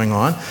really going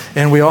on?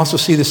 And we also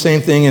see the same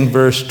thing in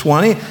verse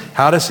 20.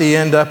 How does he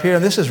end up here?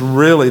 And this is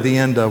really the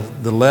end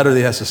of the letter that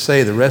he has to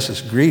say. The rest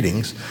is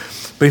greetings.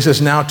 But he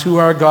says, now to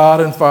our God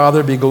and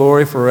Father be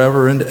glory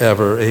forever and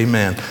ever.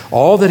 Amen.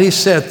 All that he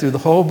said through the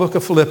whole book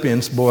of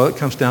Philippians, boy, it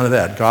comes down to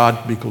that.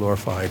 God be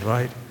glorified,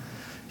 right?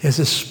 He has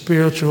a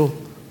spiritual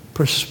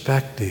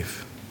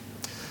perspective.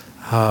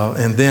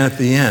 And then at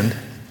the end,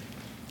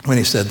 when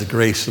he said, the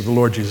grace of the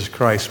Lord Jesus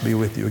Christ be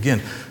with you.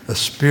 Again, a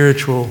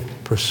spiritual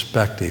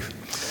perspective.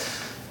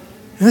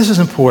 And this is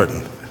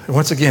important.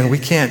 Once again, we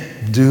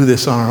can't do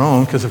this on our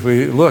own, because if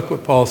we look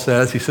what Paul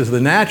says, he says the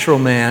natural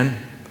man,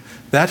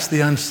 that's the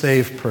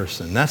unsaved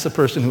person. That's the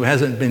person who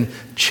hasn't been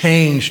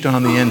changed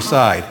on the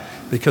inside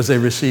because they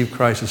received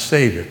Christ as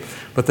Savior.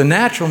 But the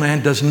natural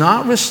man does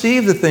not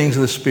receive the things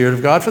of the Spirit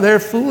of God, for they are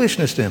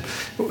foolishness to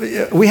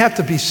him. We have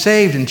to be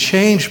saved and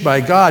changed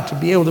by God to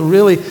be able to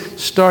really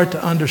start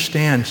to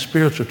understand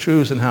spiritual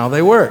truths and how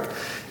they work.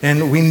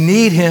 And we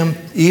need him,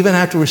 even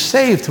after we're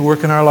saved, to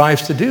work in our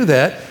lives to do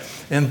that.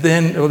 And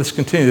then, let's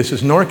continue. This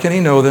is, nor can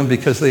he know them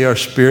because they are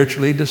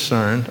spiritually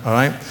discerned. All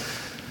right?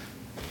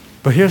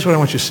 But here's what I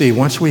want you to see.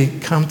 Once we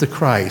come to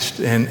Christ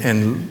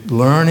and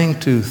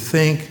learning to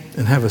think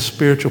and have a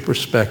spiritual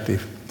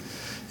perspective,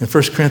 in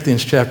 1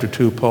 Corinthians chapter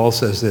 2, Paul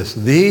says this,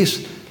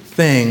 these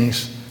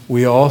things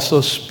we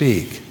also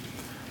speak,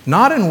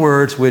 not in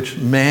words which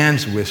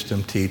man's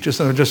wisdom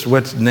teaches, or just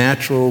what's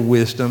natural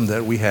wisdom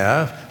that we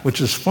have, which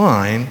is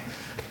fine,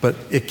 but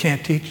it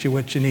can't teach you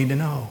what you need to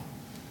know.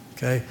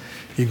 Okay?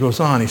 He goes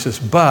on, he says,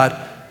 but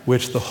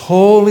which the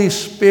Holy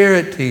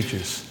Spirit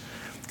teaches,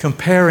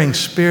 comparing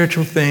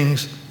spiritual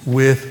things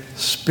with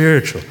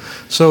spiritual.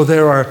 So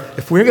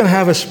if we're going to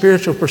have a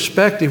spiritual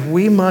perspective,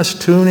 we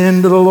must tune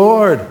into the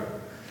Lord.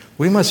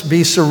 We must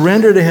be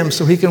surrendered to him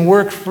so he can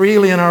work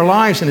freely in our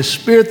lives, and his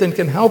Spirit then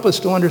can help us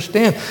to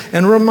understand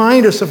and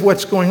remind us of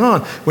what's going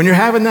on. When you're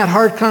having that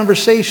hard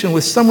conversation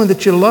with someone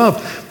that you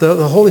love,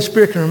 the Holy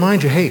Spirit can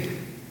remind you, hey,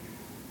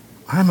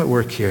 I'm at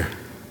work here,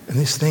 and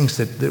these things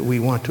that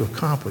we want to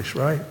accomplish,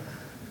 right?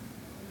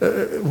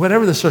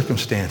 Whatever the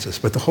circumstances,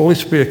 but the Holy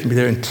Spirit can be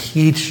there and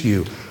teach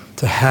you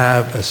to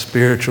have a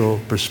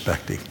spiritual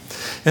perspective.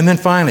 And then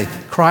finally,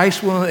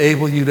 Christ will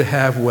enable you to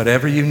have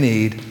whatever you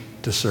need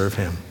to serve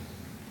him.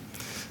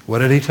 What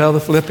did he tell the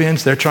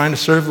Philippians? They're trying to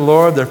serve the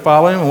Lord. They're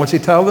following him. And what's he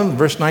tell them?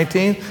 Verse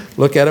 19,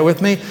 look at it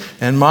with me.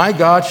 And my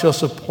God shall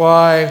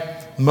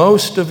supply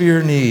most of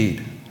your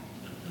need.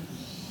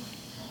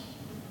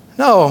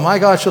 No, my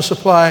God shall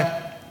supply,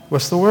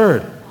 what's the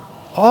word?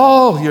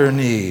 All your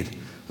need,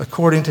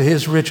 according to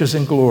his riches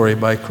and glory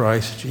by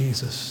Christ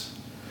Jesus.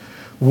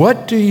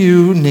 What do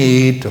you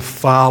need to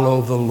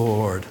follow the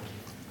Lord,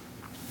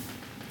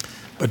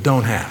 but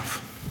don't have?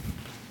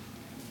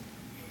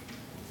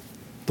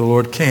 The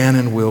Lord can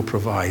and will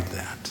provide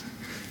that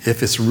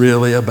if it's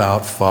really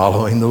about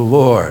following the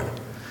Lord.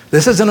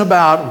 This isn't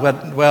about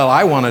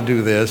I want to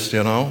do this,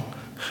 No,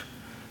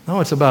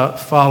 it's about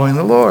following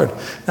the Lord.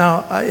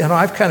 Now,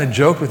 I've kind of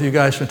joked with you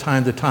guys from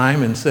time to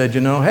time and said,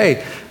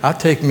 hey, I'll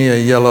take me a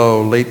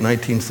yellow late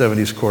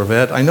 1970s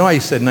Corvette. I know I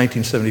said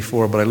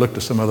 1974, but I looked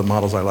at some other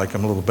models I like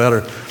them a little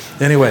better.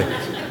 Anyway,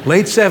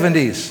 late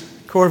 70s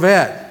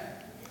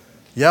Corvette,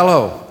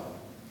 yellow,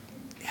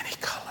 any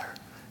color.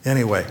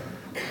 Anyway.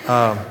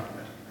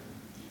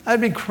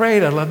 That'd be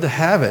great. I'd love to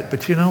have it.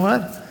 But you know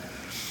what?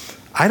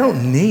 I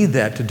don't need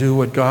that to do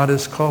what God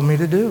has called me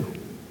to do.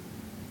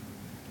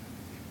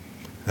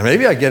 And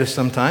maybe I get it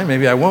sometime.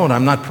 Maybe I won't.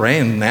 I'm not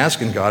praying and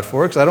asking God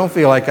for it because I don't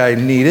feel like I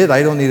need it.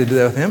 I don't need to do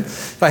that with him.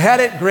 If I had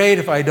it, great.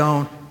 If I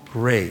don't,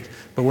 great.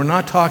 But we're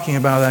not talking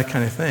about that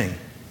kind of thing.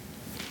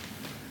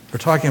 We're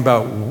talking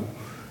about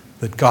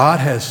that God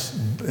has,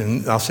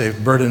 and I'll say,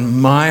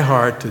 burdened my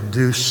heart to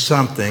do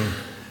something,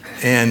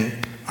 and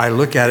I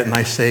look at it and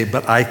I say,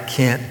 but I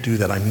can't do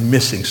that. I'm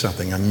missing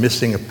something. I'm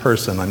missing a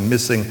person. I'm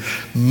missing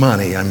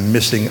money. I'm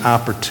missing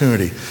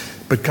opportunity.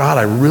 But God,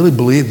 I really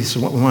believe this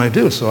is what we want to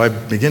do. So I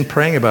begin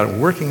praying about it,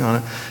 working on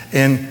it,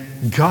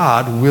 and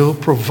God will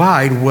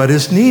provide what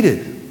is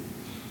needed. Do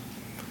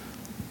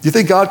you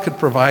think God could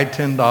provide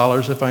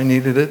 $10 if I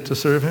needed it to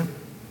serve him?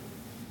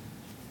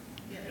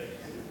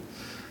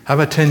 How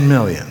about 10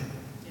 million?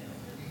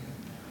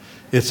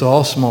 It's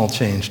all small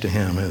change to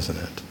him, isn't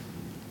it?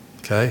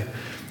 Okay?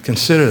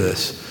 Consider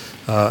this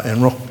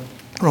in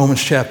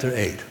Romans chapter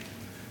 8. It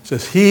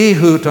says,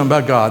 talking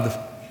about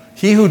God,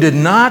 he who did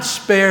not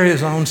spare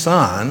his own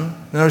son,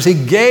 in other words, he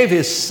gave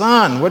his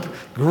son. What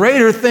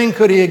greater thing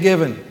could he have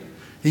given?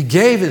 He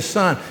gave his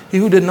son. He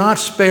who did not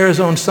spare his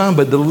own son,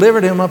 but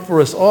delivered him up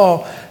for us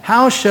all,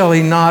 how shall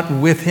he not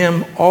with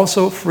him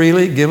also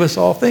freely give us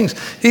all things?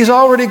 He's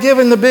already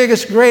given the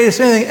biggest, greatest,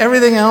 anything.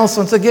 Everything else,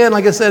 once again,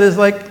 like I said, is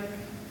like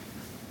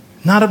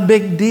not a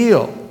big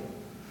deal.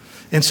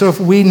 And so if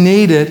we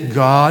need it,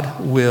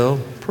 God will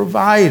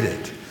provide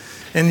it.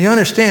 And you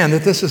understand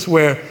that this is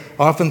where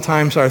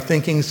oftentimes our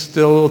thinking's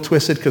still a little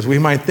twisted because we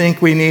might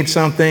think we need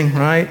something,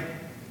 right?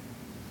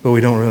 But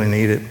we don't really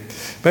need it.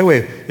 By the way,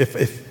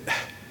 if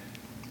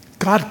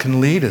God can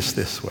lead us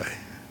this way,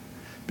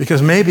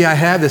 because maybe I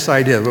have this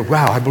idea of,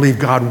 wow, I believe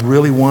God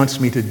really wants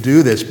me to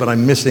do this, but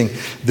I'm missing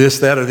this,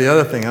 that, or the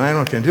other thing, and I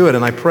don't can do it.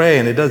 And I pray,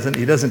 and he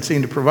doesn't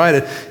seem to provide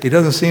it. He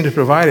doesn't seem to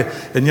provide it.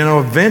 And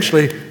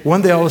eventually,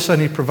 one day all of a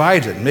sudden he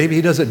provides it. Maybe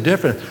he does it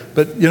different.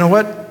 But you know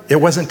what? It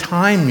wasn't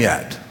time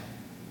yet.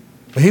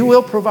 But he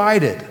will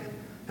provide it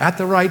at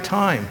the right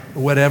time,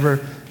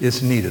 whatever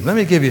is needed. Let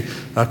me give you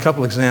a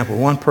couple examples,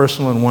 one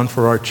personal and one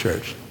for our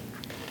church.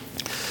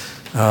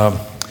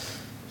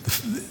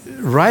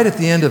 Right at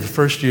the end of the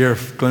first year of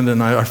Glenda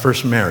and I, our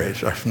first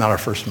marriage, not our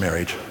first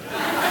marriage.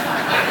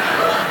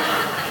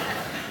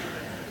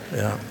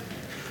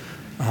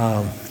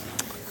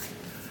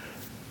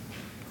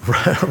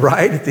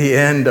 Right at the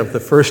end of the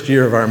first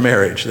year of our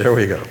marriage, there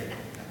we go.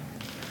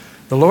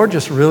 The Lord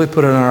just really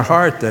put it in our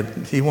heart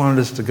that He wanted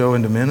us to go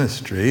into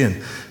ministry,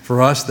 and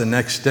for us, the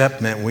next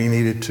step meant we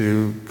needed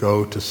to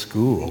go to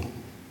school.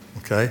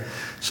 Okay,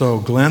 so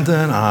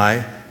Glenda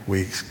and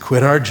we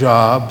quit our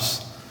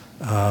jobs.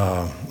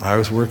 I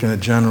was working at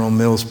General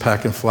Mills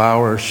packing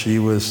flour. She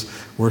was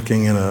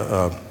working in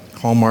a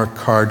Hallmark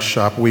card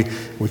shop. We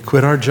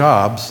quit our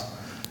jobs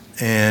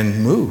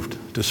and moved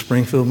to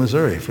Springfield,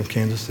 Missouri from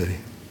Kansas City.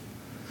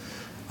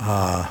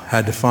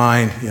 Had to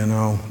find,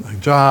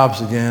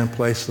 jobs again,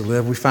 place to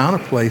live. We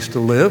found a place to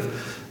live.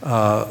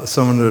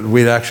 Someone that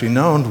we'd actually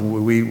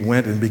known, we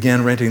went and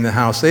began renting the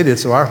house they did.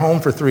 So our home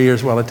for 3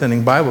 years while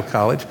attending Bible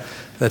college.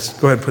 Go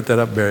ahead and put that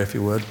up, Barry, if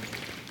you would.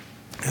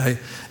 Okay.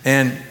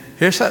 And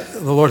here's how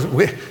the Lord,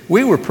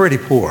 we were pretty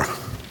poor.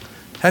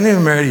 Hadn't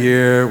even married a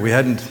year. We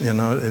didn't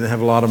have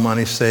a lot of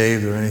money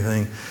saved or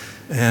anything.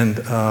 And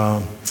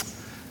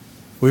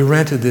we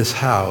rented this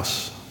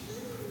house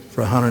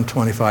for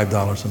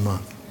 $125 a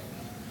month.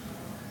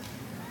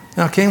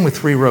 Now, it came with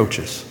 3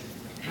 roaches.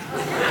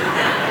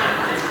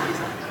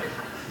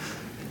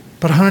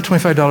 But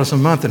 $125 a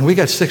month, and we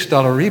got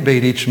 $6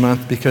 rebate each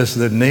month because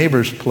the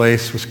neighbor's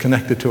place was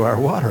connected to our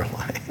water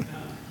line.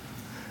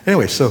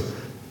 Anyway, so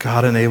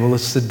God enabled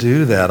us to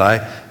do that.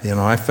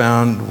 I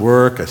found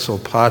work. I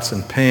sold pots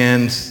and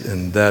pans,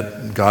 and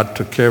that God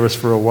took care of us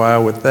for a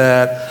while with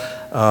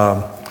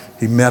that.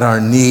 He met our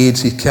needs.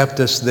 He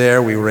kept us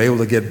there. We were able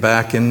to get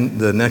back in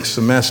the next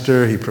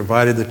semester. He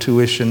provided the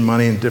tuition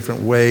money in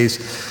different ways.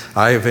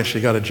 I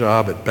eventually got a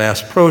job at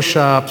Bass Pro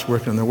Shops,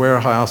 working in the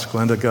warehouse.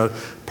 Glenda got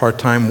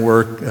part-time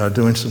work,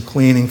 doing some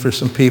cleaning for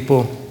some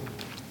people.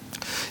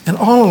 And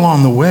all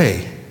along the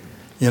way,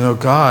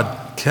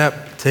 God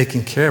kept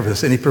taking care of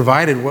us, and He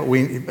provided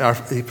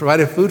He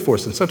provided food for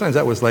us. And sometimes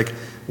that was like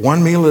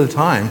one meal at a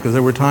time, because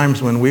there were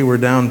times when we were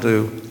down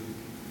to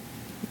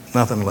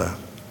nothing left.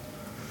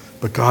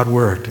 But God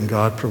worked and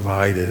God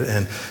provided,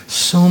 and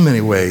so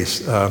many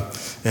ways,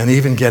 and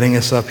even getting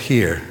us up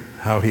here,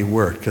 how He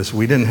worked, because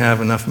we didn't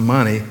have enough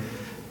money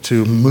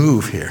to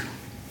move here.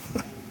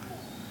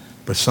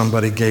 But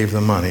somebody gave the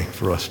money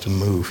for us to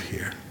move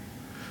here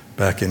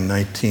back in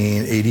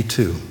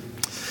 1982.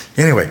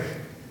 Anyway,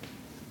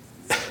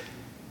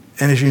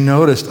 and as you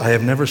noticed, I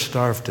have never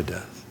starved to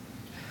death.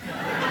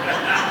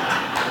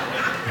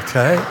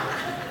 Okay?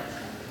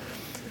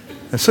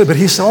 And so, but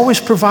He's always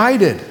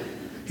provided.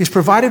 He's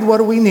provided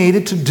what we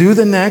needed to do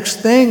the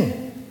next thing.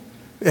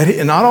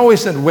 And not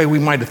always in the way we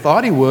might have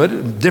thought He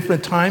would,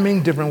 different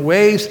timing, different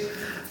ways.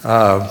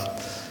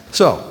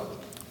 So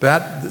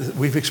that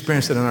we've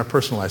experienced it in our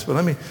personal lives.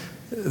 But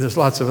there's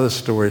lots of other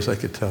stories I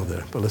could tell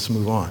there, but let's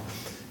move on.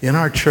 In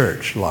our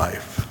church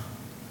life,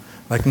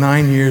 like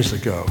 9 years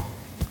ago,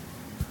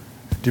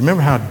 do you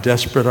remember how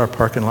desperate our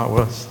parking lot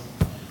was?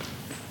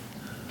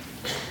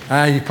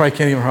 You probably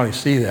can't even hardly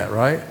see that,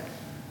 right?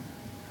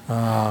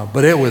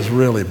 But it was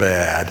really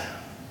bad,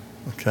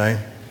 okay?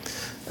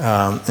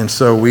 And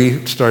so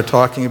we started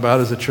talking about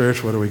as a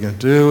church, what are we going to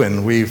do?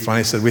 And we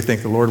finally said, we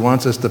think the Lord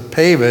wants us to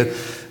pave it.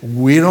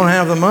 We don't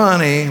have the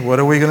money. What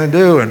are we going to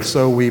do? And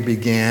so we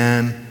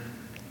began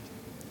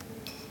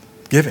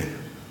giving.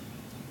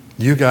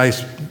 You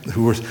guys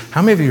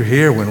how many of you were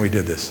here when we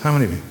did this? How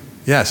many of you?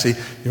 Yeah, see,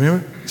 you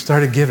remember?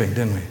 Started giving,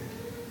 didn't we?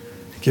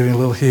 Giving a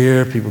little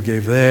here, people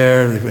gave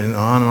there, they went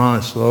on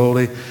and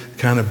slowly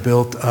kind of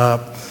built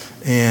up.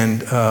 And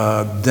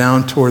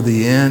down toward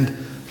the end,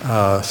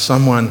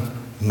 someone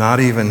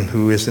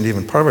who isn't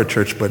even part of our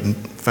church, but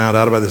found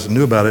out about this and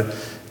knew about it,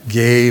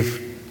 gave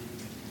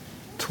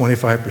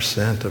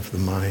 25% of the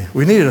money.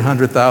 We needed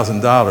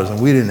 $100,000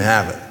 and we didn't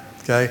have it,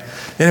 okay?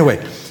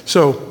 Anyway,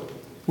 so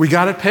we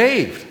got it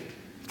paved,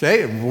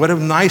 okay? What a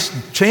nice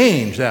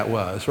change that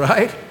was,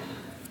 right?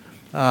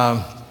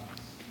 And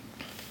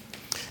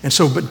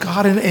so, but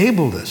God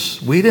enabled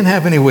us. We didn't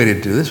have any way to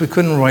do this. We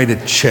couldn't write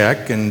a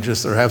check and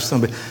or have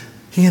somebody.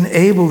 He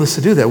enabled us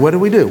to do that. What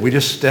did? We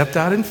just stepped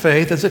out in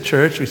faith as a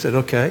church. We said,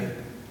 okay,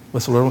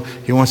 what's the Lord?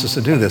 He wants us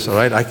to do this, all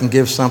right? I can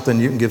give something,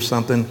 you can give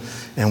something.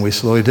 And we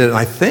slowly did it. And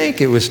I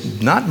think it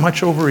was not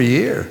much over a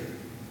year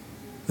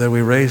that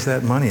we raised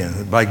that money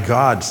in, by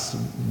God's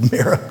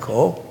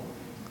miracle.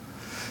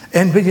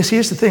 But you see,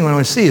 here's the thing, what I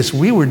want to see is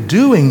we were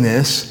doing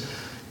this.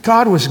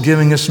 God was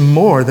giving us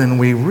more than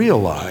we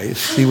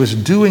realized. He was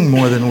doing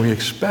more than we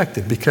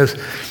expected, because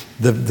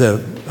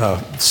the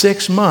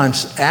 6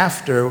 months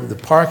after the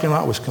parking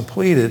lot was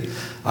completed,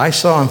 I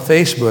saw on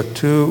Facebook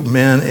 2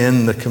 men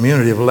in the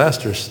community of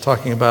Leicester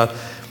talking about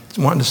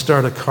wanting to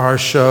start a car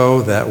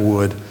show that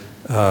would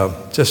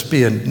just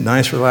be a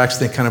nice, relaxed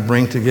thing, kind of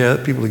bring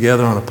people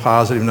together on a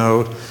positive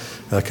note,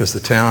 because the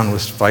town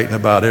was fighting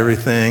about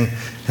everything.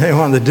 And they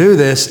wanted to do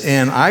this,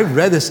 and I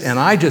read this, and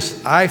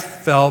I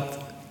felt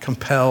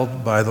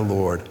compelled by the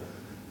Lord.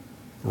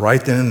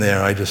 Right then and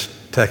there, I just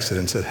texted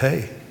and said,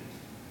 hey,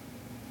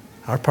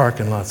 our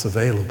parking lot's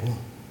available.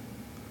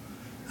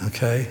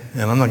 Okay?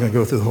 And I'm not going to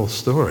go through the whole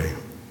story.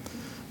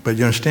 But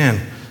you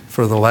understand,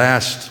 for the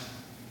last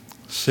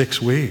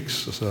 6 weeks.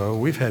 So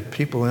we've had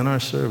people in our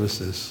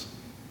services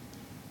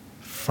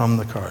from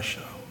the car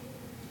show.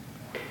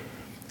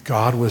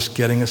 God was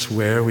getting us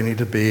where we need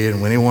to be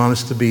and when he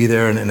wants us to be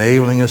there and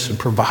enabling us and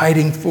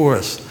providing for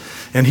us.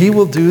 And he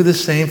will do the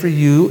same for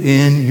you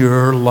in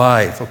your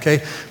life,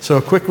 okay? So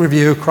a quick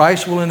review.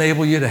 Christ will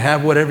enable you to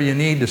have whatever you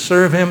need to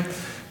serve him,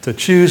 to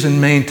choose and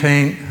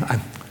maintain.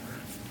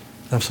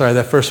 I'm sorry,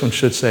 that first one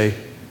should say,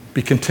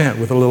 be content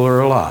with a little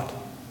or a lot.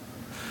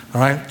 All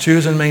right?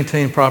 Choose and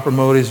maintain proper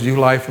motives, view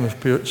life from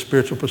a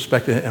spiritual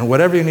perspective, and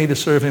whatever you need to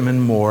serve him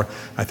and more.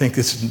 I think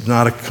this is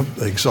not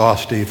an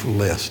exhaustive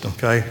list,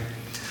 okay?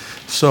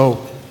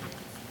 So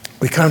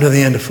we come to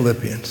the end of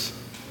Philippians.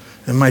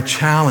 And my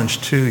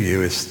challenge to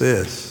you is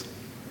this.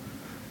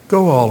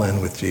 Go all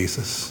in with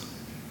Jesus.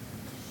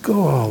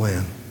 Go all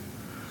in.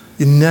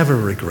 You never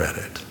regret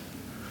it.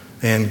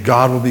 And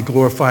God will be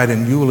glorified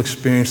and you will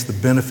experience the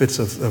benefits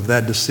of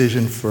that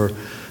decision for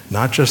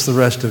not just the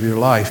rest of your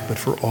life, but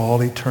for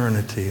all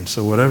eternity. And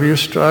so whatever you're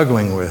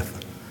struggling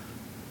with,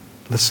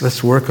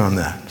 let's work on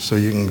that so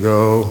you can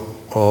go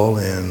all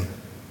in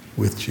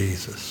with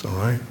Jesus, all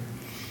right?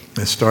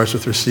 It starts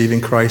with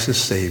receiving Christ as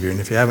Savior. And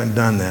if you haven't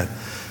done that,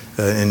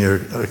 and you're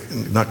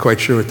not quite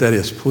sure what that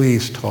is,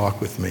 please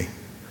talk with me.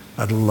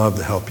 I'd love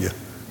to help you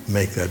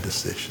make that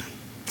decision.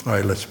 All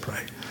right, let's pray.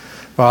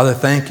 Father,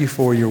 thank you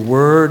for your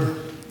word,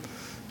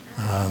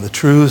 the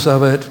truths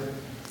of it.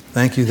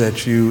 Thank you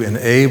that you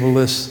enable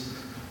us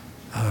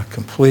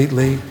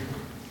completely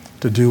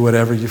to do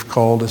whatever you've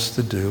called us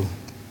to do.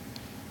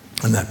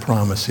 And that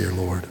promise here,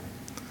 Lord.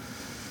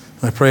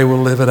 I pray we'll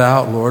live it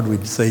out, Lord.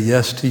 We'd say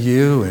yes to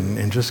you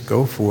and just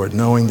go for it,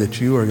 knowing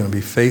that you are going to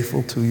be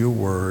faithful to your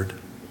word.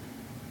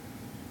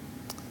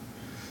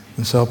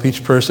 And so help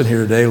each person here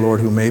today,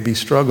 Lord, who may be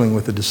struggling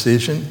with a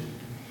decision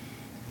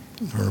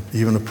or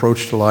even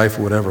approach to life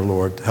or whatever,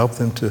 Lord. Help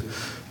them to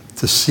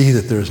see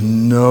that there's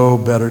no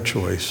better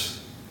choice.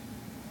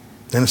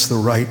 And it's the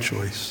right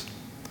choice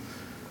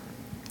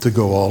to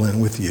go all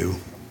in with you.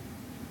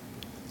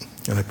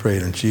 And I pray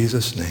it in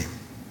Jesus' name.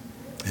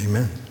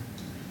 Amen.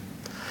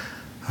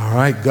 All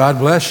right, God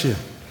bless you.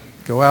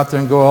 Go out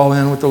there and go all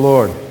in with the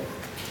Lord.